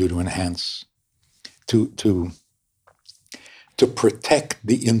things you can do to enhance, to protect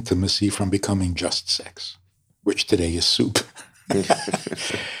the intimacy from becoming just sex, which today is soup.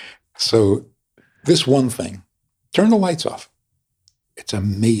 So this one thing, turn the lights off. It's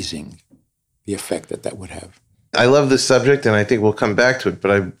amazing the effect that would have. I love this subject, and I think we'll come back to it.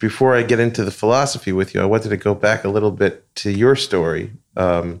 But before I get into the philosophy with you, I wanted to go back a little bit to your story.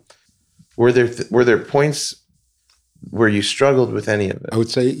 Were there points where you struggled with any of it? I would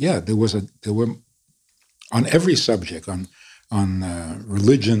say, yeah, there were on every subject, on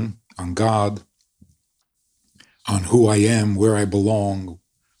religion, on God, on who I am, where I belong,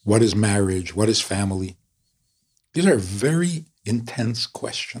 what is marriage, what is family. These are very intense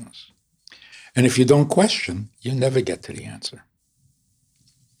questions. And if you don't question, you never get to the answer.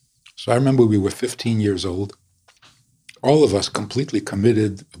 So I remember we were 15 years old, all of us completely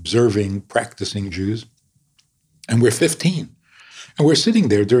committed, observing, practicing Jews. And we're 15. And we're sitting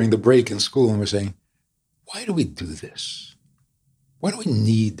there during the break in school and we're saying, why do we do this? Why do we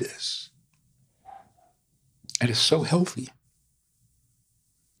need this? And it's so healthy.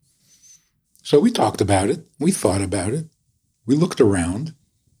 So we talked about it. We thought about it. We looked around.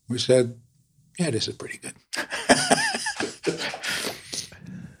 We said, yeah, this is pretty good.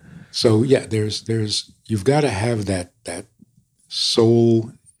 So yeah, you've got to have that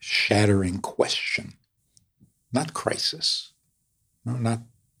soul-shattering question, not crisis, no, not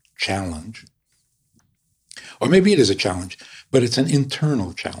challenge. Or maybe it is a challenge, but it's an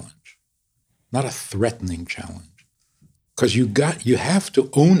internal challenge, not a threatening challenge. Because you have to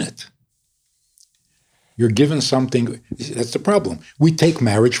own it. You're given something. That's the problem. We take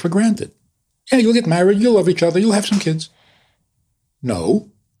marriage for granted. Yeah, you'll get married, you'll love each other, you'll have some kids. No.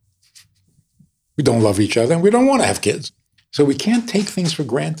 We don't love each other and we don't want to have kids. So we can't take things for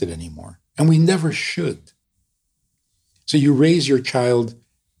granted anymore. And we never should. So you raise your child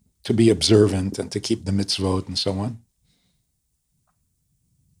to be observant and to keep the mitzvot and so on.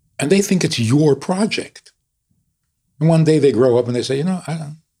 And they think it's your project. And one day they grow up and they say, not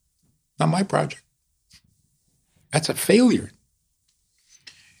my project. That's a failure.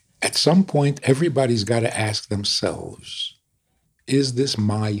 At some point, everybody's got to ask themselves, is this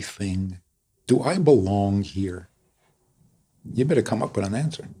my thing? Do I belong here? You better come up with an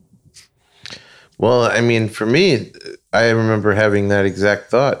answer. Well, I mean, for me, I remember having that exact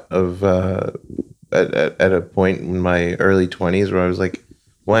thought of at a point in my early 20s where I was like,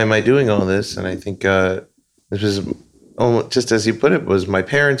 why am I doing all this? And I think this was, almost, just as you put it, was my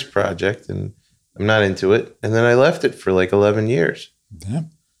parents' project, and I'm not into it. And then I left it for like 11 years. Yeah.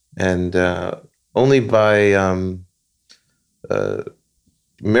 And only by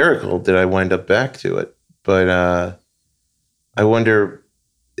miracle did I wind up back to it. But I wonder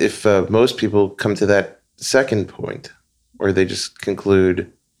if most people come to that second point where they just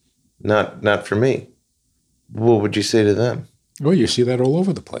conclude, not for me. What would you say to them? Well, you see that all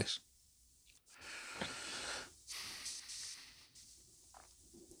over the place.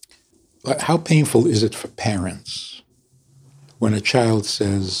 How painful is it for parents when a child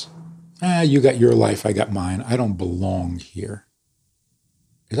says, you got your life, I got mine, I don't belong here?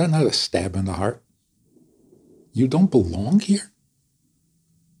 Is that not a stab in the heart? You don't belong here?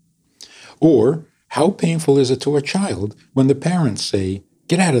 Or how painful is it to a child when the parents say,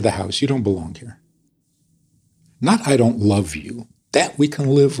 get out of the house, you don't belong here? Not I don't love you, that we can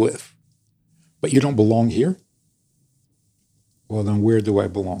live with, but you don't belong here? Well, then where do I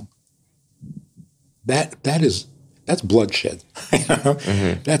belong? That's bloodshed.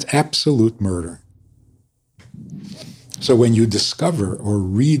 Mm-hmm. That's absolute murder. So when you discover or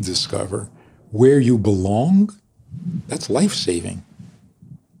rediscover where you belong, that's life-saving.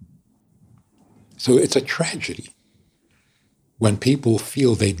 So it's a tragedy when people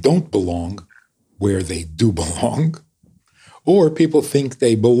feel they don't belong where they do belong, or people think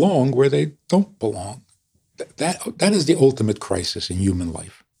they belong where they don't belong. That is the ultimate crisis in human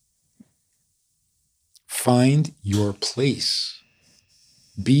life. Find your place.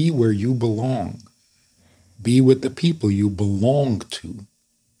 Be where you belong. Be with the people you belong to.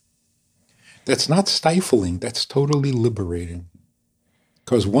 That's not stifling. That's totally liberating.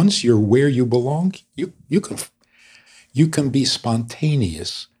 Because once you're where you belong, you can be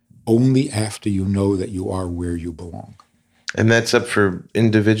spontaneous only after you know that you are where you belong. And that's up for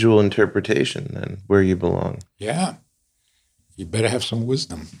individual interpretation then, where you belong. Yeah. You better have some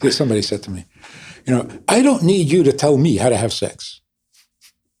wisdom. Somebody said to me, I don't need you to tell me how to have sex.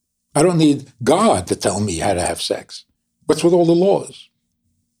 I don't need God to tell me how to have sex. What's with all the laws?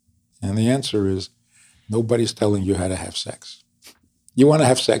 And the answer is, nobody's telling you how to have sex. You want to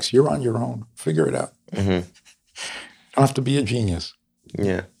have sex, you're on your own. Figure it out. Mm-hmm. Don't have to be a genius.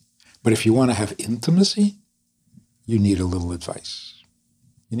 Yeah. But if you want to have intimacy, you need a little advice.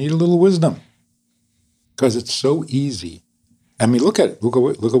 You need a little wisdom. Because it's so easy. I mean, look at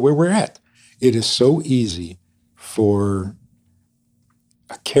where we're at. It is so easy for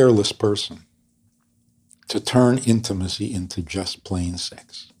a careless person to turn intimacy into just plain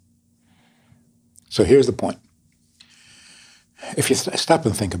sex. So here's the point. If you stop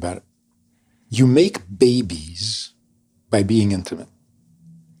and think about it, you make babies by being intimate,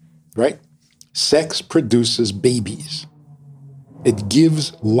 right? Sex produces babies. It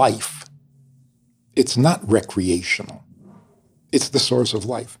gives life. It's not recreational. It's the source of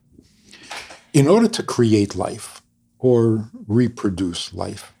life. In order to create life or reproduce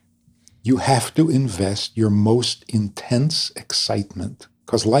life, you have to invest your most intense excitement,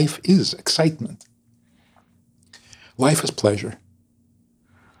 because life is excitement. Life is pleasure.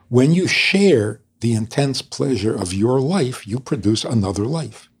 When you share the intense pleasure of your life, you produce another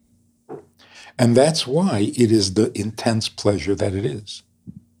life. And that's why it is the intense pleasure that it is.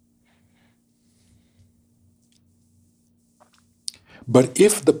 But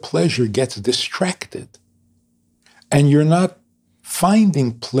if the pleasure gets distracted and you're not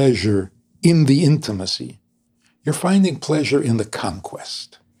finding pleasure in the intimacy, you're finding pleasure in the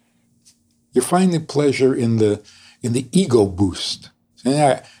conquest. You're finding pleasure in the ego boost.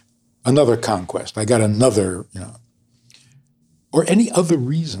 Another conquest. I got another, or any other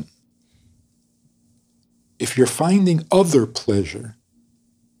reason. If you're finding other pleasure,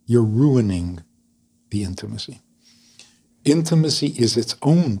 you're ruining the intimacy. Intimacy is its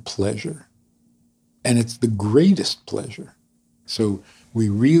own pleasure, and it's the greatest pleasure. So we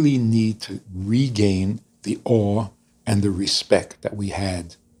really need to regain the awe and the respect that we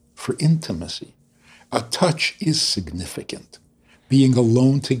had for intimacy. A touch is significant. Being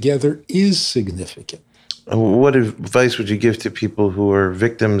alone together is significant. What advice would you give to people who are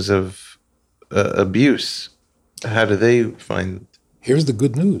victims of abuse? How do they find? Here's the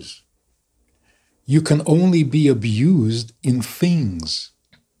good news. You can only be abused in things.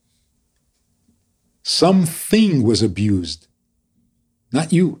 Something was abused,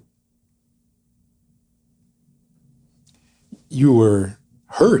 not you. You were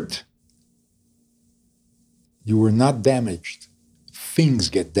hurt. You were not damaged. Things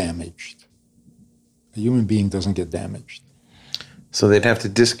get damaged. A human being doesn't get damaged. So they'd have to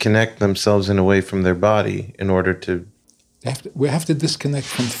disconnect themselves in a way from their body in order to... We have to disconnect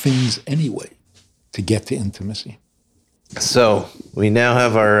from things anyway to get to intimacy. So we now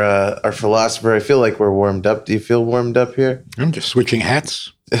have our philosopher. I feel like we're warmed up. Do you feel warmed up here? I'm just switching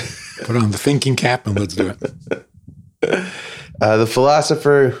hats. Put on the thinking cap and let's do it. The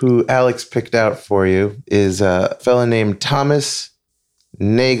philosopher who Alex picked out for you is a fellow named Thomas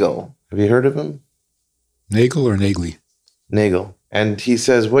Nagel. Have you heard of him? Nagel or Nagely? Nagel. And he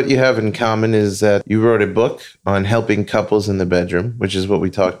says what you have in common is that you wrote a book on helping couples in the bedroom, which is what we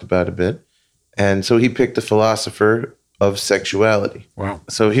talked about a bit. And so he picked a philosopher of sexuality. Wow.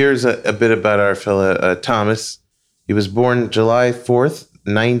 So here's a bit about our fellow Thomas. He was born July 4th,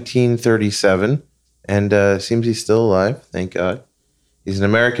 1937, and seems he's still alive, thank God. He's an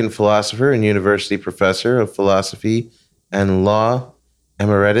American philosopher and university professor of philosophy and law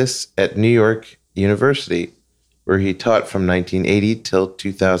emeritus at New York University, where he taught from 1980 till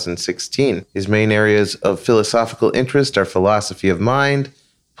 2016. His main areas of philosophical interest are philosophy of mind,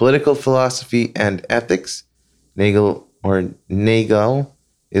 political philosophy, and ethics. Nagel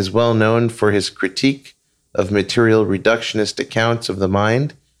is well known for his critique of material reductionist accounts of the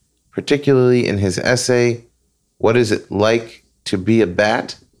mind, particularly in his essay, What Is It Like to Be a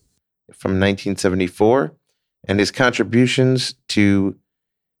Bat from 1974, and his contributions to,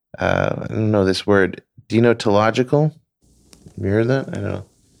 I don't know this word, deontological? You heard that? I don't know.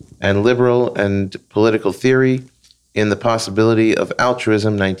 And liberal and political theory in The Possibility of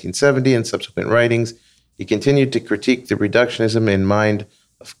Altruism, 1970, and subsequent writings. He continued to critique the reductionism in Mind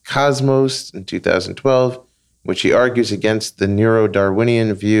of Cosmos in 2012, which he argues against the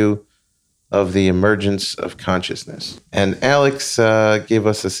Neuro-Darwinian view of the emergence of consciousness. And Alex gave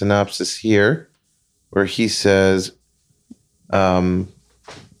us a synopsis here where he says,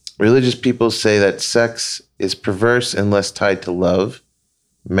 religious people say that sex is perverse unless tied to love,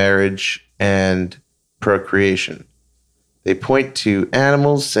 marriage, and procreation. They point to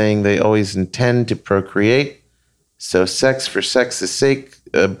animals, saying they always intend to procreate, so sex for sex's sake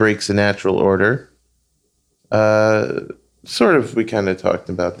breaks a natural order. Sort of, we kind of talked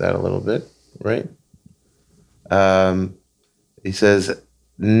about that a little bit, right? He says,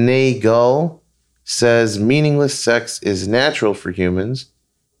 Nagel says meaningless sex is natural for humans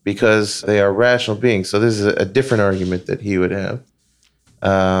because they are rational beings. So this is a different argument that he would have.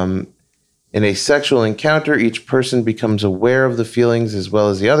 In a sexual encounter, each person becomes aware of the feelings as well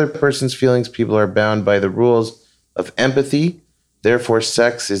as the other person's feelings. People are bound by the rules of empathy. Therefore,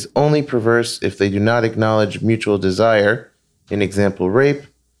 sex is only perverse if they do not acknowledge mutual desire. In example, rape.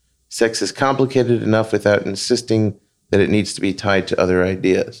 Sex is complicated enough without insisting that it needs to be tied to other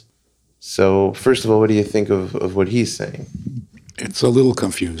ideas. So, first of all, what do you think of what he's saying? It's a little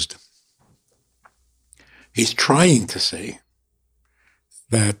confused. He's trying to say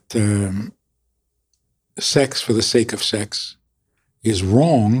that sex for the sake of sex is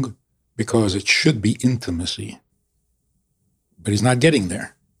wrong because it should be intimacy. But he's not getting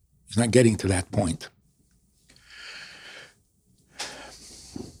there. He's not getting to that point.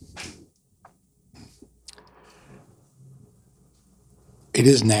 It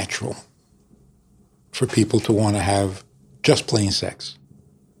is natural for people to want to have just plain sex.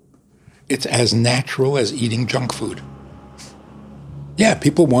 It's as natural as eating junk food. Yeah,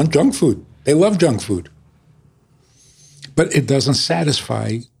 people want junk food. They love junk food. But it doesn't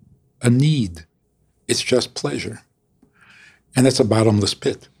satisfy a need. It's just pleasure. And that's a bottomless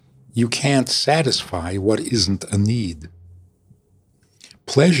pit. You can't satisfy what isn't a need.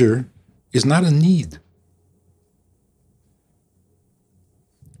 Pleasure is not a need.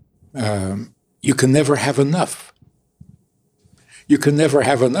 You can never have enough. You can never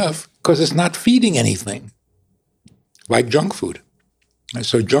have enough because it's not feeding anything, like junk food. And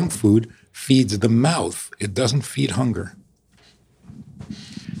so junk food feeds the mouth. It doesn't feed hunger.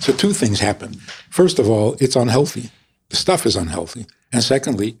 So two things happen. First of all, it's unhealthy. The stuff is unhealthy. And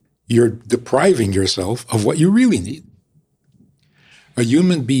secondly, you're depriving yourself of what you really need. A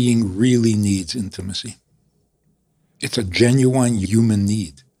human being really needs intimacy. It's a genuine human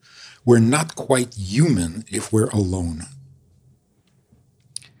need. We're not quite human if we're alone.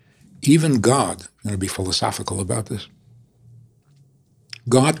 Even God, I'm going to be philosophical about this.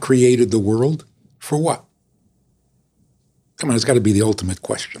 God created the world for what? Come on, it's got to be the ultimate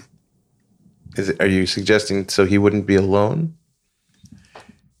question. Are you suggesting so he wouldn't be alone?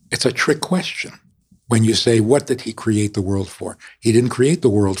 It's a trick question. When you say, what did he create the world for? He didn't create the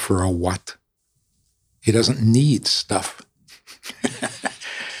world for a what? He doesn't need stuff.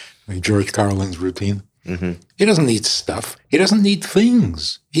 Like George Carlin's routine. Mm-hmm. He doesn't need stuff. He doesn't need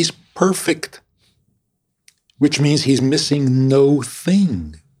things. He's perfect, which means he's missing no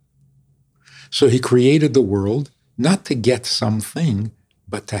thing. So he created the world not to get something,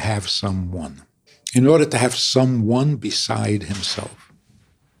 but to have someone. In order to have someone beside himself.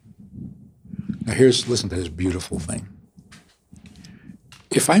 Now listen to this beautiful thing.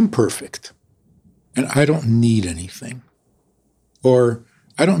 If I'm perfect and I don't need anything, or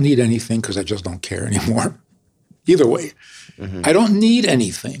I don't need anything because I just don't care anymore. Either way, I don't need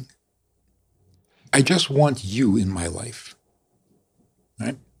anything. I just want you in my life.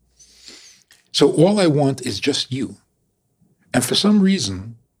 Right? So all I want is just you. And for some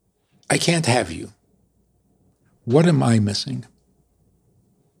reason, I can't have you. What am I missing?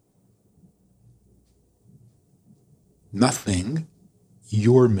 Nothing.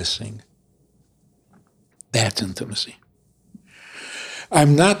 You're missing. That's intimacy.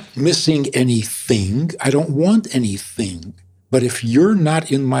 I'm not missing anything. I don't want anything. But if you're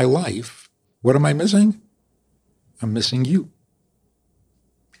not in my life, what am I missing? I'm missing you.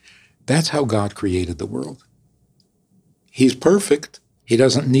 That's how God created the world. He's perfect. He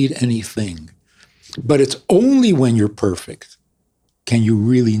doesn't need anything. But it's only when you're perfect can you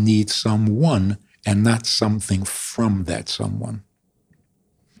really need someone and not something from that someone.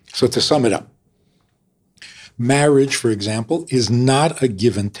 So to sum it up, Marriage, for example, is not a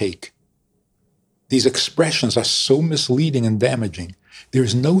give and take. These expressions are so misleading and damaging.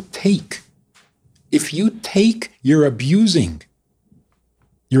 There's no take. If you take, you're abusing.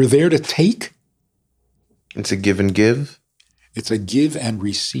 You're there to take. It's a give and give. It's a give and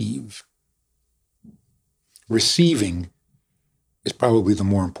receive. Receiving is probably the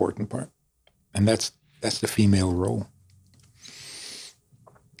more important part. And that's the female role.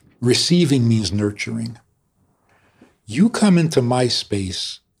 Receiving means nurturing. You come into my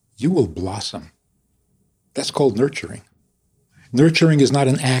space, you will blossom. That's called nurturing. Nurturing is not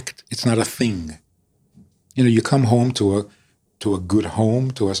an act. It's not a thing. You know, you come home to a good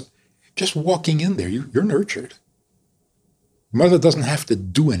home, just walking in there, you're nurtured. Mother doesn't have to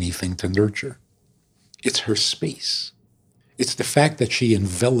do anything to nurture. It's her space. It's the fact that she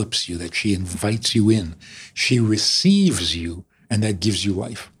envelops you, that she invites you in. She receives you, and that gives you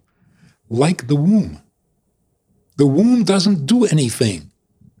life. Like the womb. The womb doesn't do anything,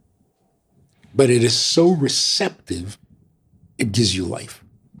 but it is so receptive, it gives you life.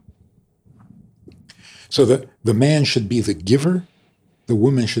 So the man should be the giver, the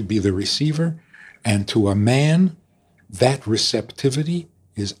woman should be the receiver, and to a man, that receptivity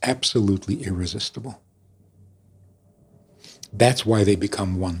is absolutely irresistible. That's why they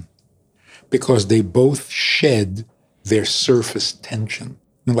become one, because they both shed their surface tension,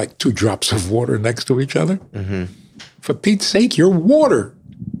 like two drops of water next to each other. Mm-hmm. For Pete's sake, you're water.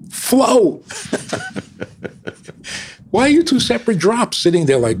 Flow. Why are you two separate drops sitting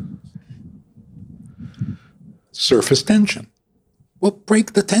there like surface tension? Well,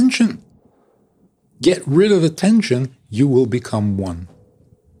 break the tension. Get rid of the tension, you will become one.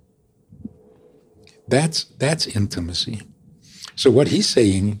 That's intimacy. So what he's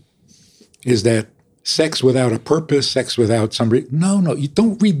saying is that sex without a purpose, sex without somebody, no, you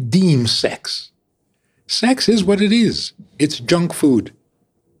don't redeem sex. Sex is what it is. It's junk food.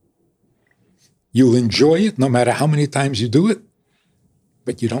 You'll enjoy it no matter how many times you do it,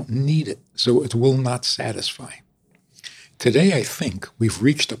 but you don't need it, so it will not satisfy. Today, I think we've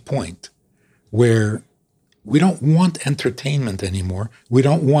reached a point where we don't want entertainment anymore. We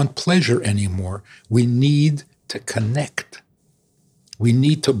don't want pleasure anymore. We need to connect. We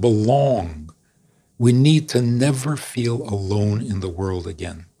need to belong. We need to never feel alone in the world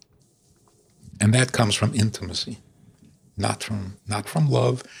again. And that comes from intimacy, not from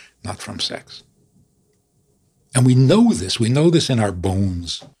love, not from sex. And we know this in our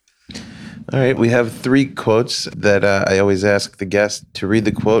bones. All right, we have 3 quotes that I always ask the guest to read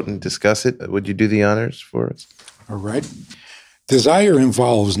the quote and discuss it. Would you do the honors for us? All right. Desire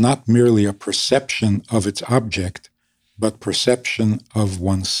involves not merely a perception of its object, but perception of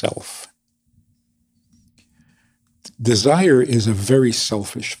oneself. Desire is a very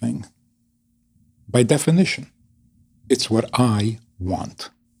selfish thing. By definition, it's what I want.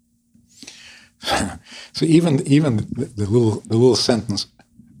 So even the little sentence,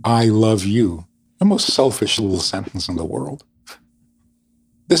 I love you, the most selfish little sentence in the world.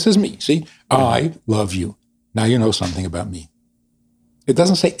 This is me. See, I love you. Now you know something about me. It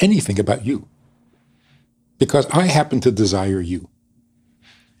doesn't say anything about you because I happen to desire you.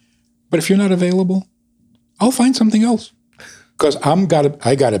 But if you're not available, I'll find something else because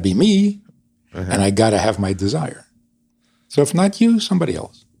I gotta be me, and I gotta have my desire. So if not you, somebody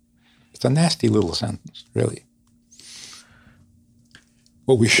else. It's a nasty little sentence, really.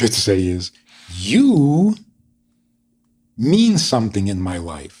 What we should say is, you mean something in my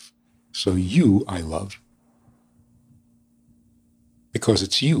life, so you I love. Because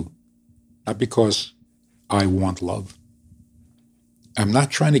it's you, not because I want love. I'm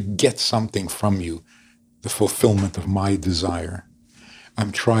not trying to get something from you, the fulfillment of my desire.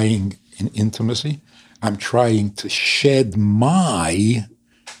 I'm trying, in intimacy, I'm trying to shed my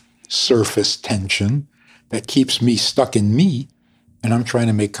surface tension that keeps me stuck in me, and I'm trying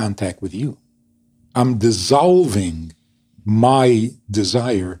to make contact with you. I'm dissolving my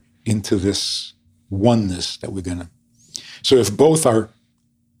desire into this oneness that we're gonna. So if both are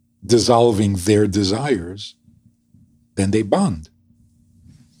dissolving their desires, then they bond.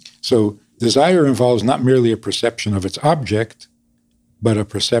 So desire involves not merely a perception of its object, but a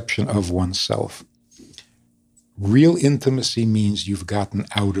perception of oneself. Real intimacy means you've gotten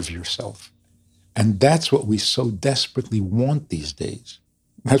out of yourself. And that's what we so desperately want these days.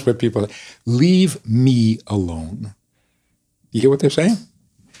 That's what people say, leave me alone. You hear what they're saying?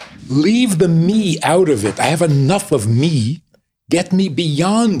 Leave the me out of it. I have enough of me. Get me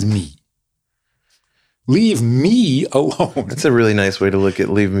beyond me. Leave me alone. That's a really nice way to look at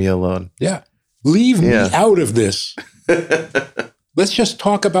leave me alone. Yeah. Leave me out of this. Let's just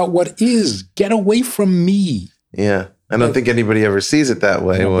talk about what is. Get away from me. Yeah. I don't think anybody ever sees it that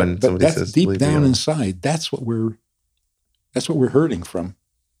way when but somebody that's says deep leave me down alone. inside. That's what we're hurting from.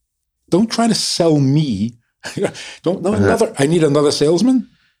 Don't try to sell me. Don't know another. I need another salesman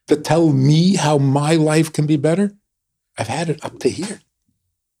to tell me how my life can be better. I've had it up to here.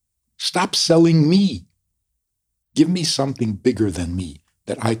 Stop selling me. Give me something bigger than me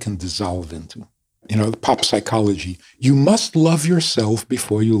that I can dissolve into. The pop psychology. You must love yourself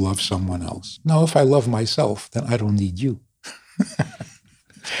before you love someone else. No, if I love myself, then I don't need you.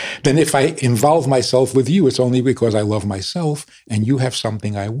 Then if I involve myself with you, it's only because I love myself and you have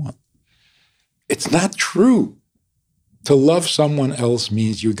something I want. It's not true. To love someone else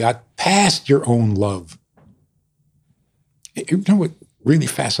means you got past your own love. You know what? Really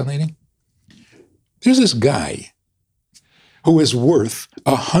fascinating? There's this guy who is worth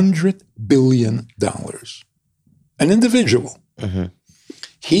 $100 billion. An individual. Mm-hmm.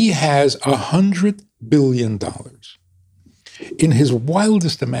 He has $100 billion. In his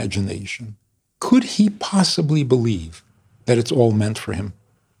wildest imagination, could he possibly believe that it's all meant for him?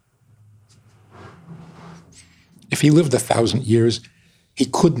 If he lived 1,000 years, he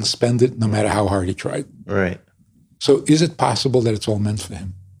couldn't spend it no matter how hard he tried. Right. So is it possible that it's all meant for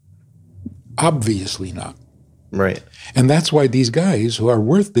him? Obviously not. Right. And that's why these guys who are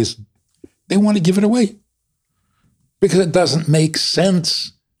worth this, they want to give it away. Because it doesn't make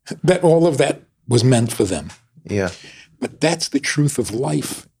sense that all of that was meant for them. Yeah. But that's the truth of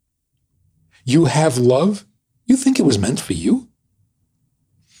life. You have love, you think it was meant for you.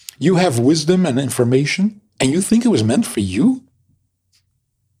 You have wisdom and information, and you think it was meant for you.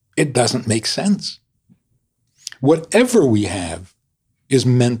 It doesn't make sense. Whatever we have is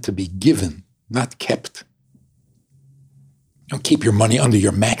meant to be given, not kept. Don't keep your money under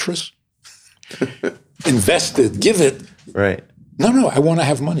your mattress. Invest it, give it. Right. No, I want to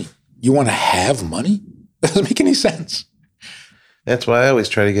have money. You want to have money? That doesn't make any sense. That's why I always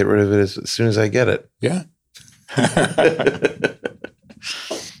try to get rid of it as soon as I get it. Yeah.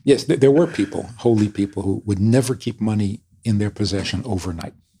 Yes, there were people, holy people, who would never keep money in their possession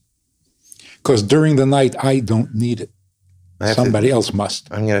overnight. Because during the night, I don't need it. Somebody else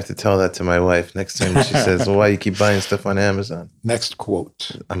must. I'm going to have to tell that to my wife next time she says, well, why you keep buying stuff on Amazon? Next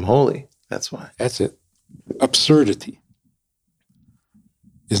quote. I'm holy. That's why. That's it. Absurdity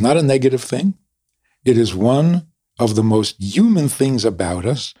is not a negative thing. It is one of the most human things about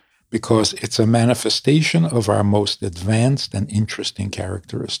us because it's a manifestation of our most advanced and interesting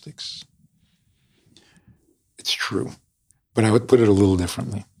characteristics. It's true, but I would put it a little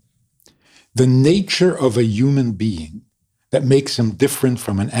differently. The nature of a human being that makes him different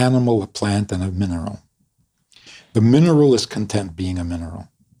from an animal, a plant, and a mineral. The mineral is content being a mineral.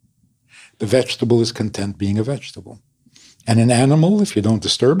 The vegetable is content being a vegetable. And an animal, if you don't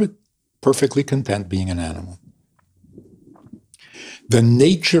disturb it, perfectly content being an animal. The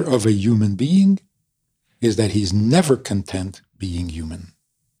nature of a human being is that he's never content being human.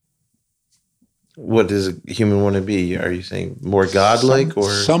 What does a human want to be? Are you saying more godlike or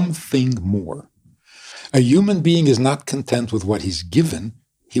something more? A human being is not content with what he's given.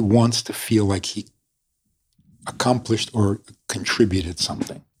 He wants to feel like he accomplished or contributed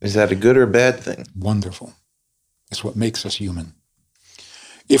something. Is that a good or bad thing? Wonderful. It's what makes us human.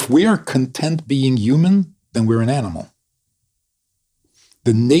 If we are content being human, then we're an animal.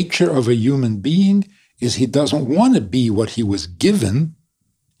 The nature of a human being is he doesn't want to be what he was given.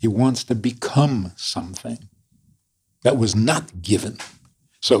 He wants to become something that was not given.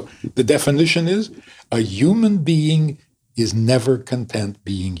 So the definition is a human being is never content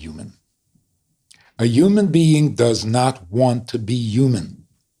being human. A human being does not want to be human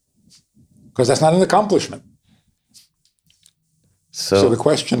because that's not an accomplishment. So the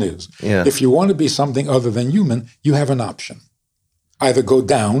question is, if you want to be something other than human, you have an option. Either go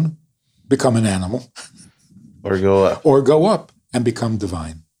down, become an animal, or go up. Or go up and become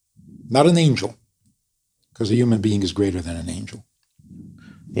divine. Not an angel, because a human being is greater than an angel.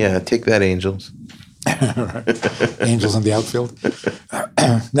 Yeah, take that, angels. Angels in the outfield.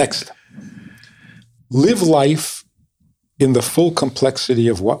 Next. Live life in the full complexity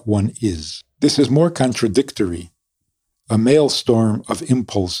of what one is. This is more contradictory, a maelstrom of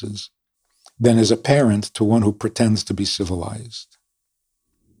impulses, than is apparent to one who pretends to be civilized.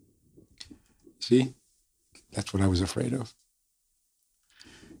 See? That's what I was afraid of.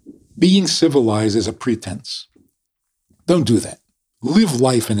 Being civilized is a pretense. Don't do that. Live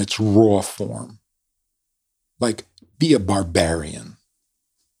life in its raw form. Like, be a barbarian.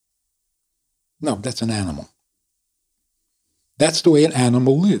 No, that's an animal. That's the way an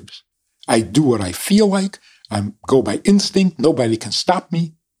animal lives. I do what I feel like. I go by instinct. Nobody can stop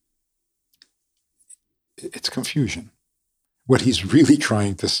me. it's confusion. What he's really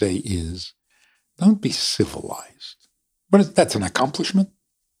trying to say is, don't be civilized. But that's an accomplishment.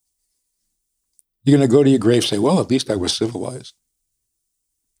 You're going to go to your grave and say, well, at least I was civilized.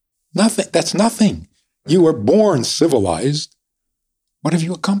 Nothing. That's nothing. You were born civilized. What have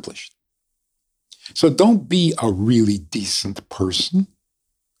you accomplished? So don't be a really decent person.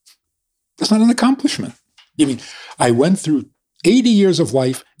 That's not an accomplishment. You mean, I went through 80 years of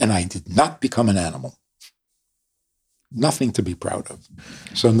life and I did not become an animal. Nothing to be proud of.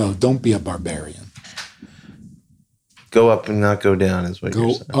 So no, don't be a barbarian. Go up and not go down is what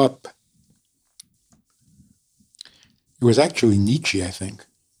you're saying. Go up. It was actually Nietzsche, I think,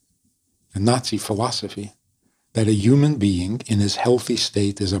 the Nazi philosophy, that a human being in his healthy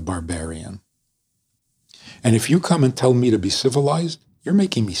state is a barbarian. And if you come and tell me to be civilized, you're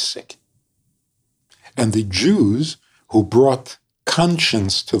making me sick. And the Jews who brought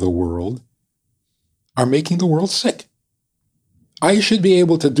conscience to the world are making the world sick. I should be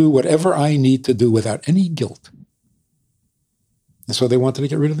able to do whatever I need to do without any guilt. And so they wanted to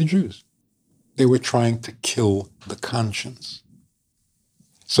get rid of the Jews. They were trying to kill the conscience.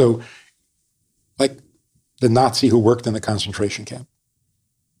 So, like the Nazi who worked in the concentration camp,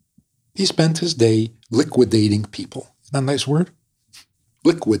 he spent his day liquidating people. Isn't that a nice word?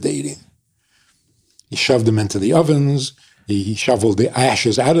 Liquidating. He shoved them into the ovens. He shoveled the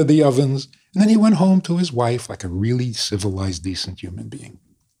ashes out of the ovens. And then he went home to his wife like a really civilized, decent human being.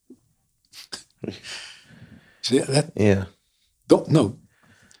 See that? Yeah.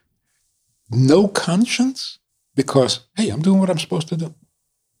 No conscience because, hey, I'm doing what I'm supposed to do.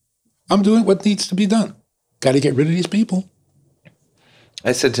 I'm doing what needs to be done. Got to get rid of these people.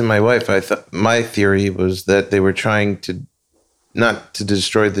 I said to my wife, I thought my theory was that they were trying to not to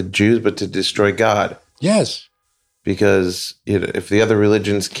destroy the Jews, but to destroy God. Yes. Because if the other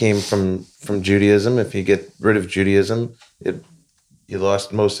religions came from Judaism, if you get rid of Judaism, you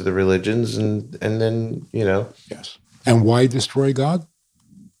lost most of the religions, and then Yes. And why destroy God?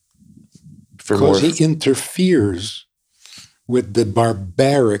 For more, because he interferes with the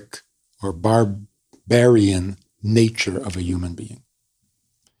barbaric or barbarian nature of a human being.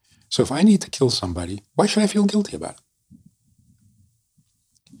 So if I need to kill somebody, why should I feel guilty about it?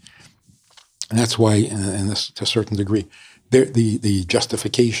 And that's why, and this, to a certain degree, the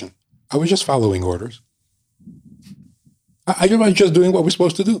justification. I was just following orders. I was just doing what we're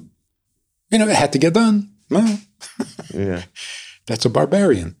supposed to do. It had to get done. No. Yeah. That's a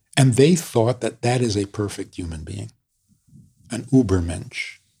barbarian. And they thought that that is a perfect human being. An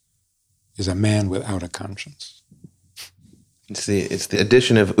Ubermensch is a man without a conscience. It's the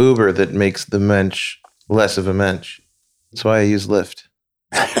addition of Uber that makes the mensch less of a mensch. That's why I use Lyft.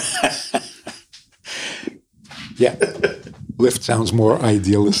 Yeah. Lyft sounds more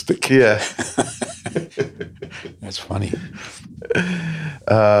idealistic. Yeah. That's funny.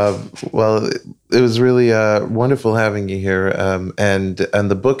 Well, it was really wonderful having you here. And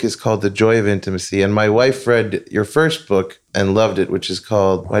the book is called The Joy of Intimacy. And my wife read your first book and loved it, which is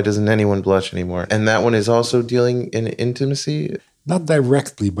called Why Doesn't Anyone Blush Anymore? And that one is also dealing in intimacy? Not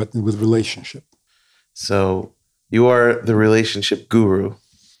directly, but with relationship. So you are the relationship guru.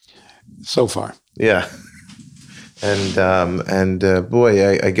 So far. Yeah. And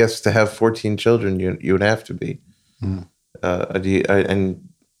boy, I guess to have 14 children, you would have to be. Mm.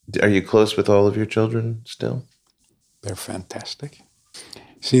 Are you close with all of your children still? They're fantastic.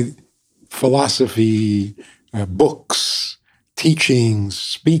 See, philosophy, books, teachings,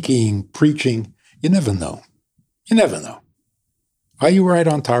 speaking, preaching, you never know. You never know. Are you right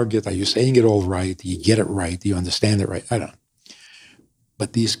on target? Are you saying it all right? Do you get it right? Do you understand it right? I don't know.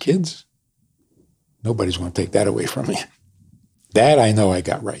 But these kids, nobody's going to take that away from me. That I know I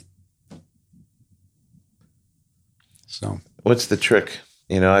got right. So, what's the trick?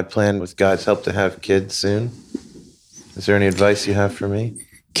 I plan with God's help to have kids soon. Is there any advice you have for me?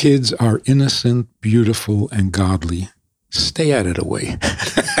 Kids are innocent, beautiful, and godly. Stay out of the way.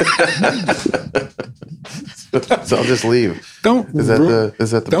 So I'll just leave. Is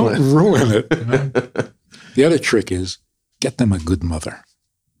that the don't plan? Ruin it. The other trick is get them a good mother.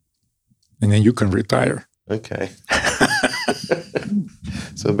 And then you can retire. Okay.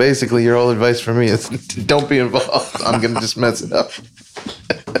 So basically, your whole advice for me is don't be involved. I'm going to just mess it up.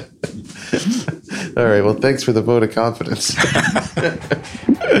 All right. Well, thanks for the vote of confidence.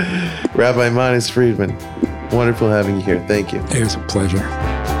 Rabbi Manis Friedman, wonderful having you here. Thank you. It was a pleasure.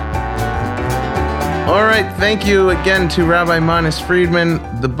 All right. Thank you again to Rabbi Manis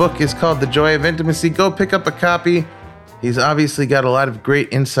Friedman. The book is called The Joy of Intimacy. Go pick up a copy. He's obviously got a lot of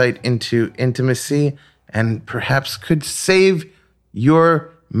great insight into intimacy and perhaps could save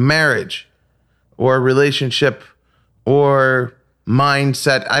your marriage or relationship or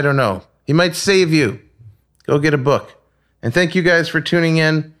mindset. I don't know. He might save you. Go get a book. And thank you guys for tuning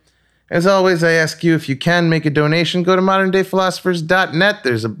in. As always, I ask you, if you can make a donation, go to moderndayphilosophers.net.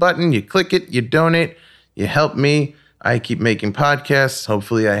 There's a button. You click it, you donate, you help me. I keep making podcasts.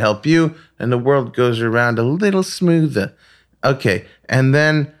 Hopefully I help you, and the world goes around a little smoother. Okay, and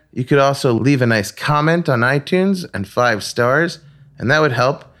then you could also leave a nice comment on iTunes and 5 stars, and that would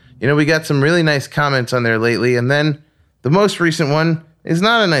help. You know, we got some really nice comments on there lately, and then the most recent one is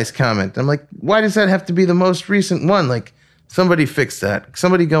not a nice comment. I'm like, why does that have to be the most recent one? Like, somebody fix that.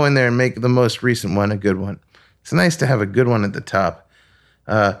 Somebody go in there and make the most recent one a good one. It's nice to have a good one at the top.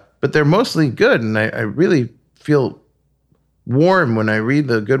 But they're mostly good, and I really feel warm when I read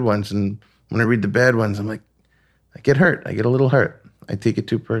the good ones, and when I read the bad ones, I'm like, I get hurt. I get a little hurt. I take it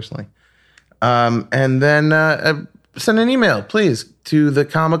too personally. And then send an email, please, to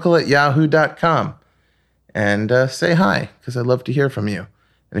thecomical@yahoo.com and say hi, because I'd love to hear from you.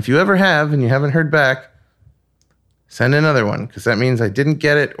 And if you ever have and you haven't heard back, send another one, because that means I didn't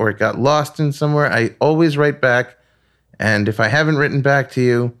get it or it got lost in somewhere. I always write back, and if I haven't written back to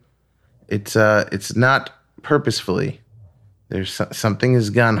you, it's not purposefully. There's something has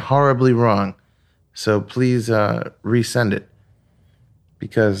gone horribly wrong. So please resend it,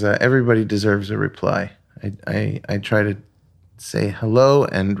 because everybody deserves a reply. I try to say hello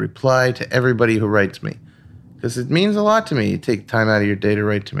and reply to everybody who writes me, because it means a lot to me. You take time out of your day to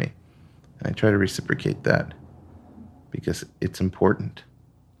write to me, and I try to reciprocate that, because it's important.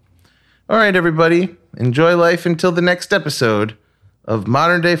 All right, everybody, enjoy life until the next episode of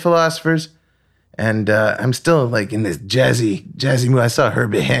Modern Day Philosophers. And I'm still like in this jazzy mood. I saw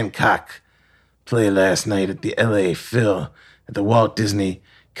Herbie Hancock play last night at the LA Phil at the Walt Disney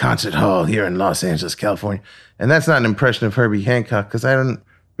Concert Hall here in Los Angeles, California. And that's not an impression of Herbie Hancock, because I don't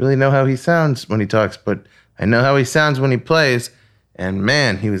really know how he sounds when he talks, but I know how he sounds when he plays. And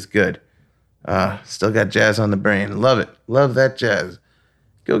man, he was good. Still got jazz on the brain. Love it. Love that jazz.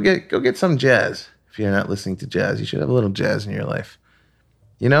 Go get some jazz. If you're not listening to jazz, you should have a little jazz in your life.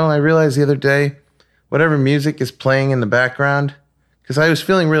 You know, I realized the other day, whatever music is playing in the background, because I was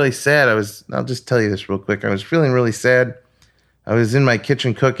feeling really sad. I'll just tell you this real quick. I was feeling really sad. I was in my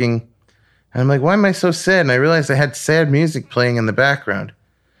kitchen cooking, and I'm like, why am I so sad? And I realized I had sad music playing in the background.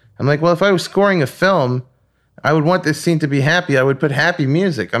 I'm like, well, if I was scoring a film, I would want this scene to be happy. I would put happy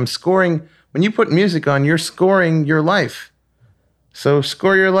music. I'm scoring. When you put music on, you're scoring your life. So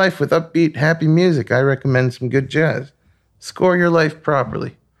score your life with upbeat, happy music. I recommend some good jazz. Score your life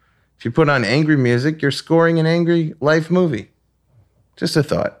properly. If you put on angry music, you're scoring an angry life movie. Just a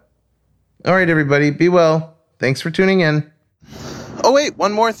thought. All right, everybody, be well. Thanks for tuning in. Oh, wait,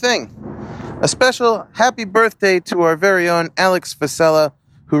 one more thing. A special happy birthday to our very own Alex Fasella,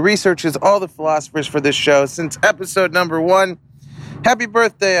 who researches all the philosophers for this show since episode number 1. Happy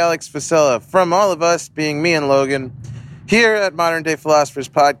birthday, Alex Fasella, from all of us, being me and Logan, here at Modern Day Philosophers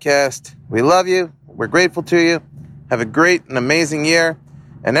Podcast. We love you. We're grateful to you. Have a great and amazing year.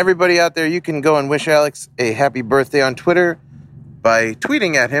 And everybody out there, you can go and wish Alex a happy birthday on Twitter by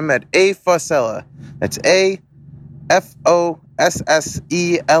tweeting at him at @Fasella. That's AFOSSELLA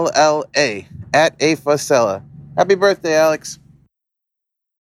at @Fasella. Happy birthday, Alex.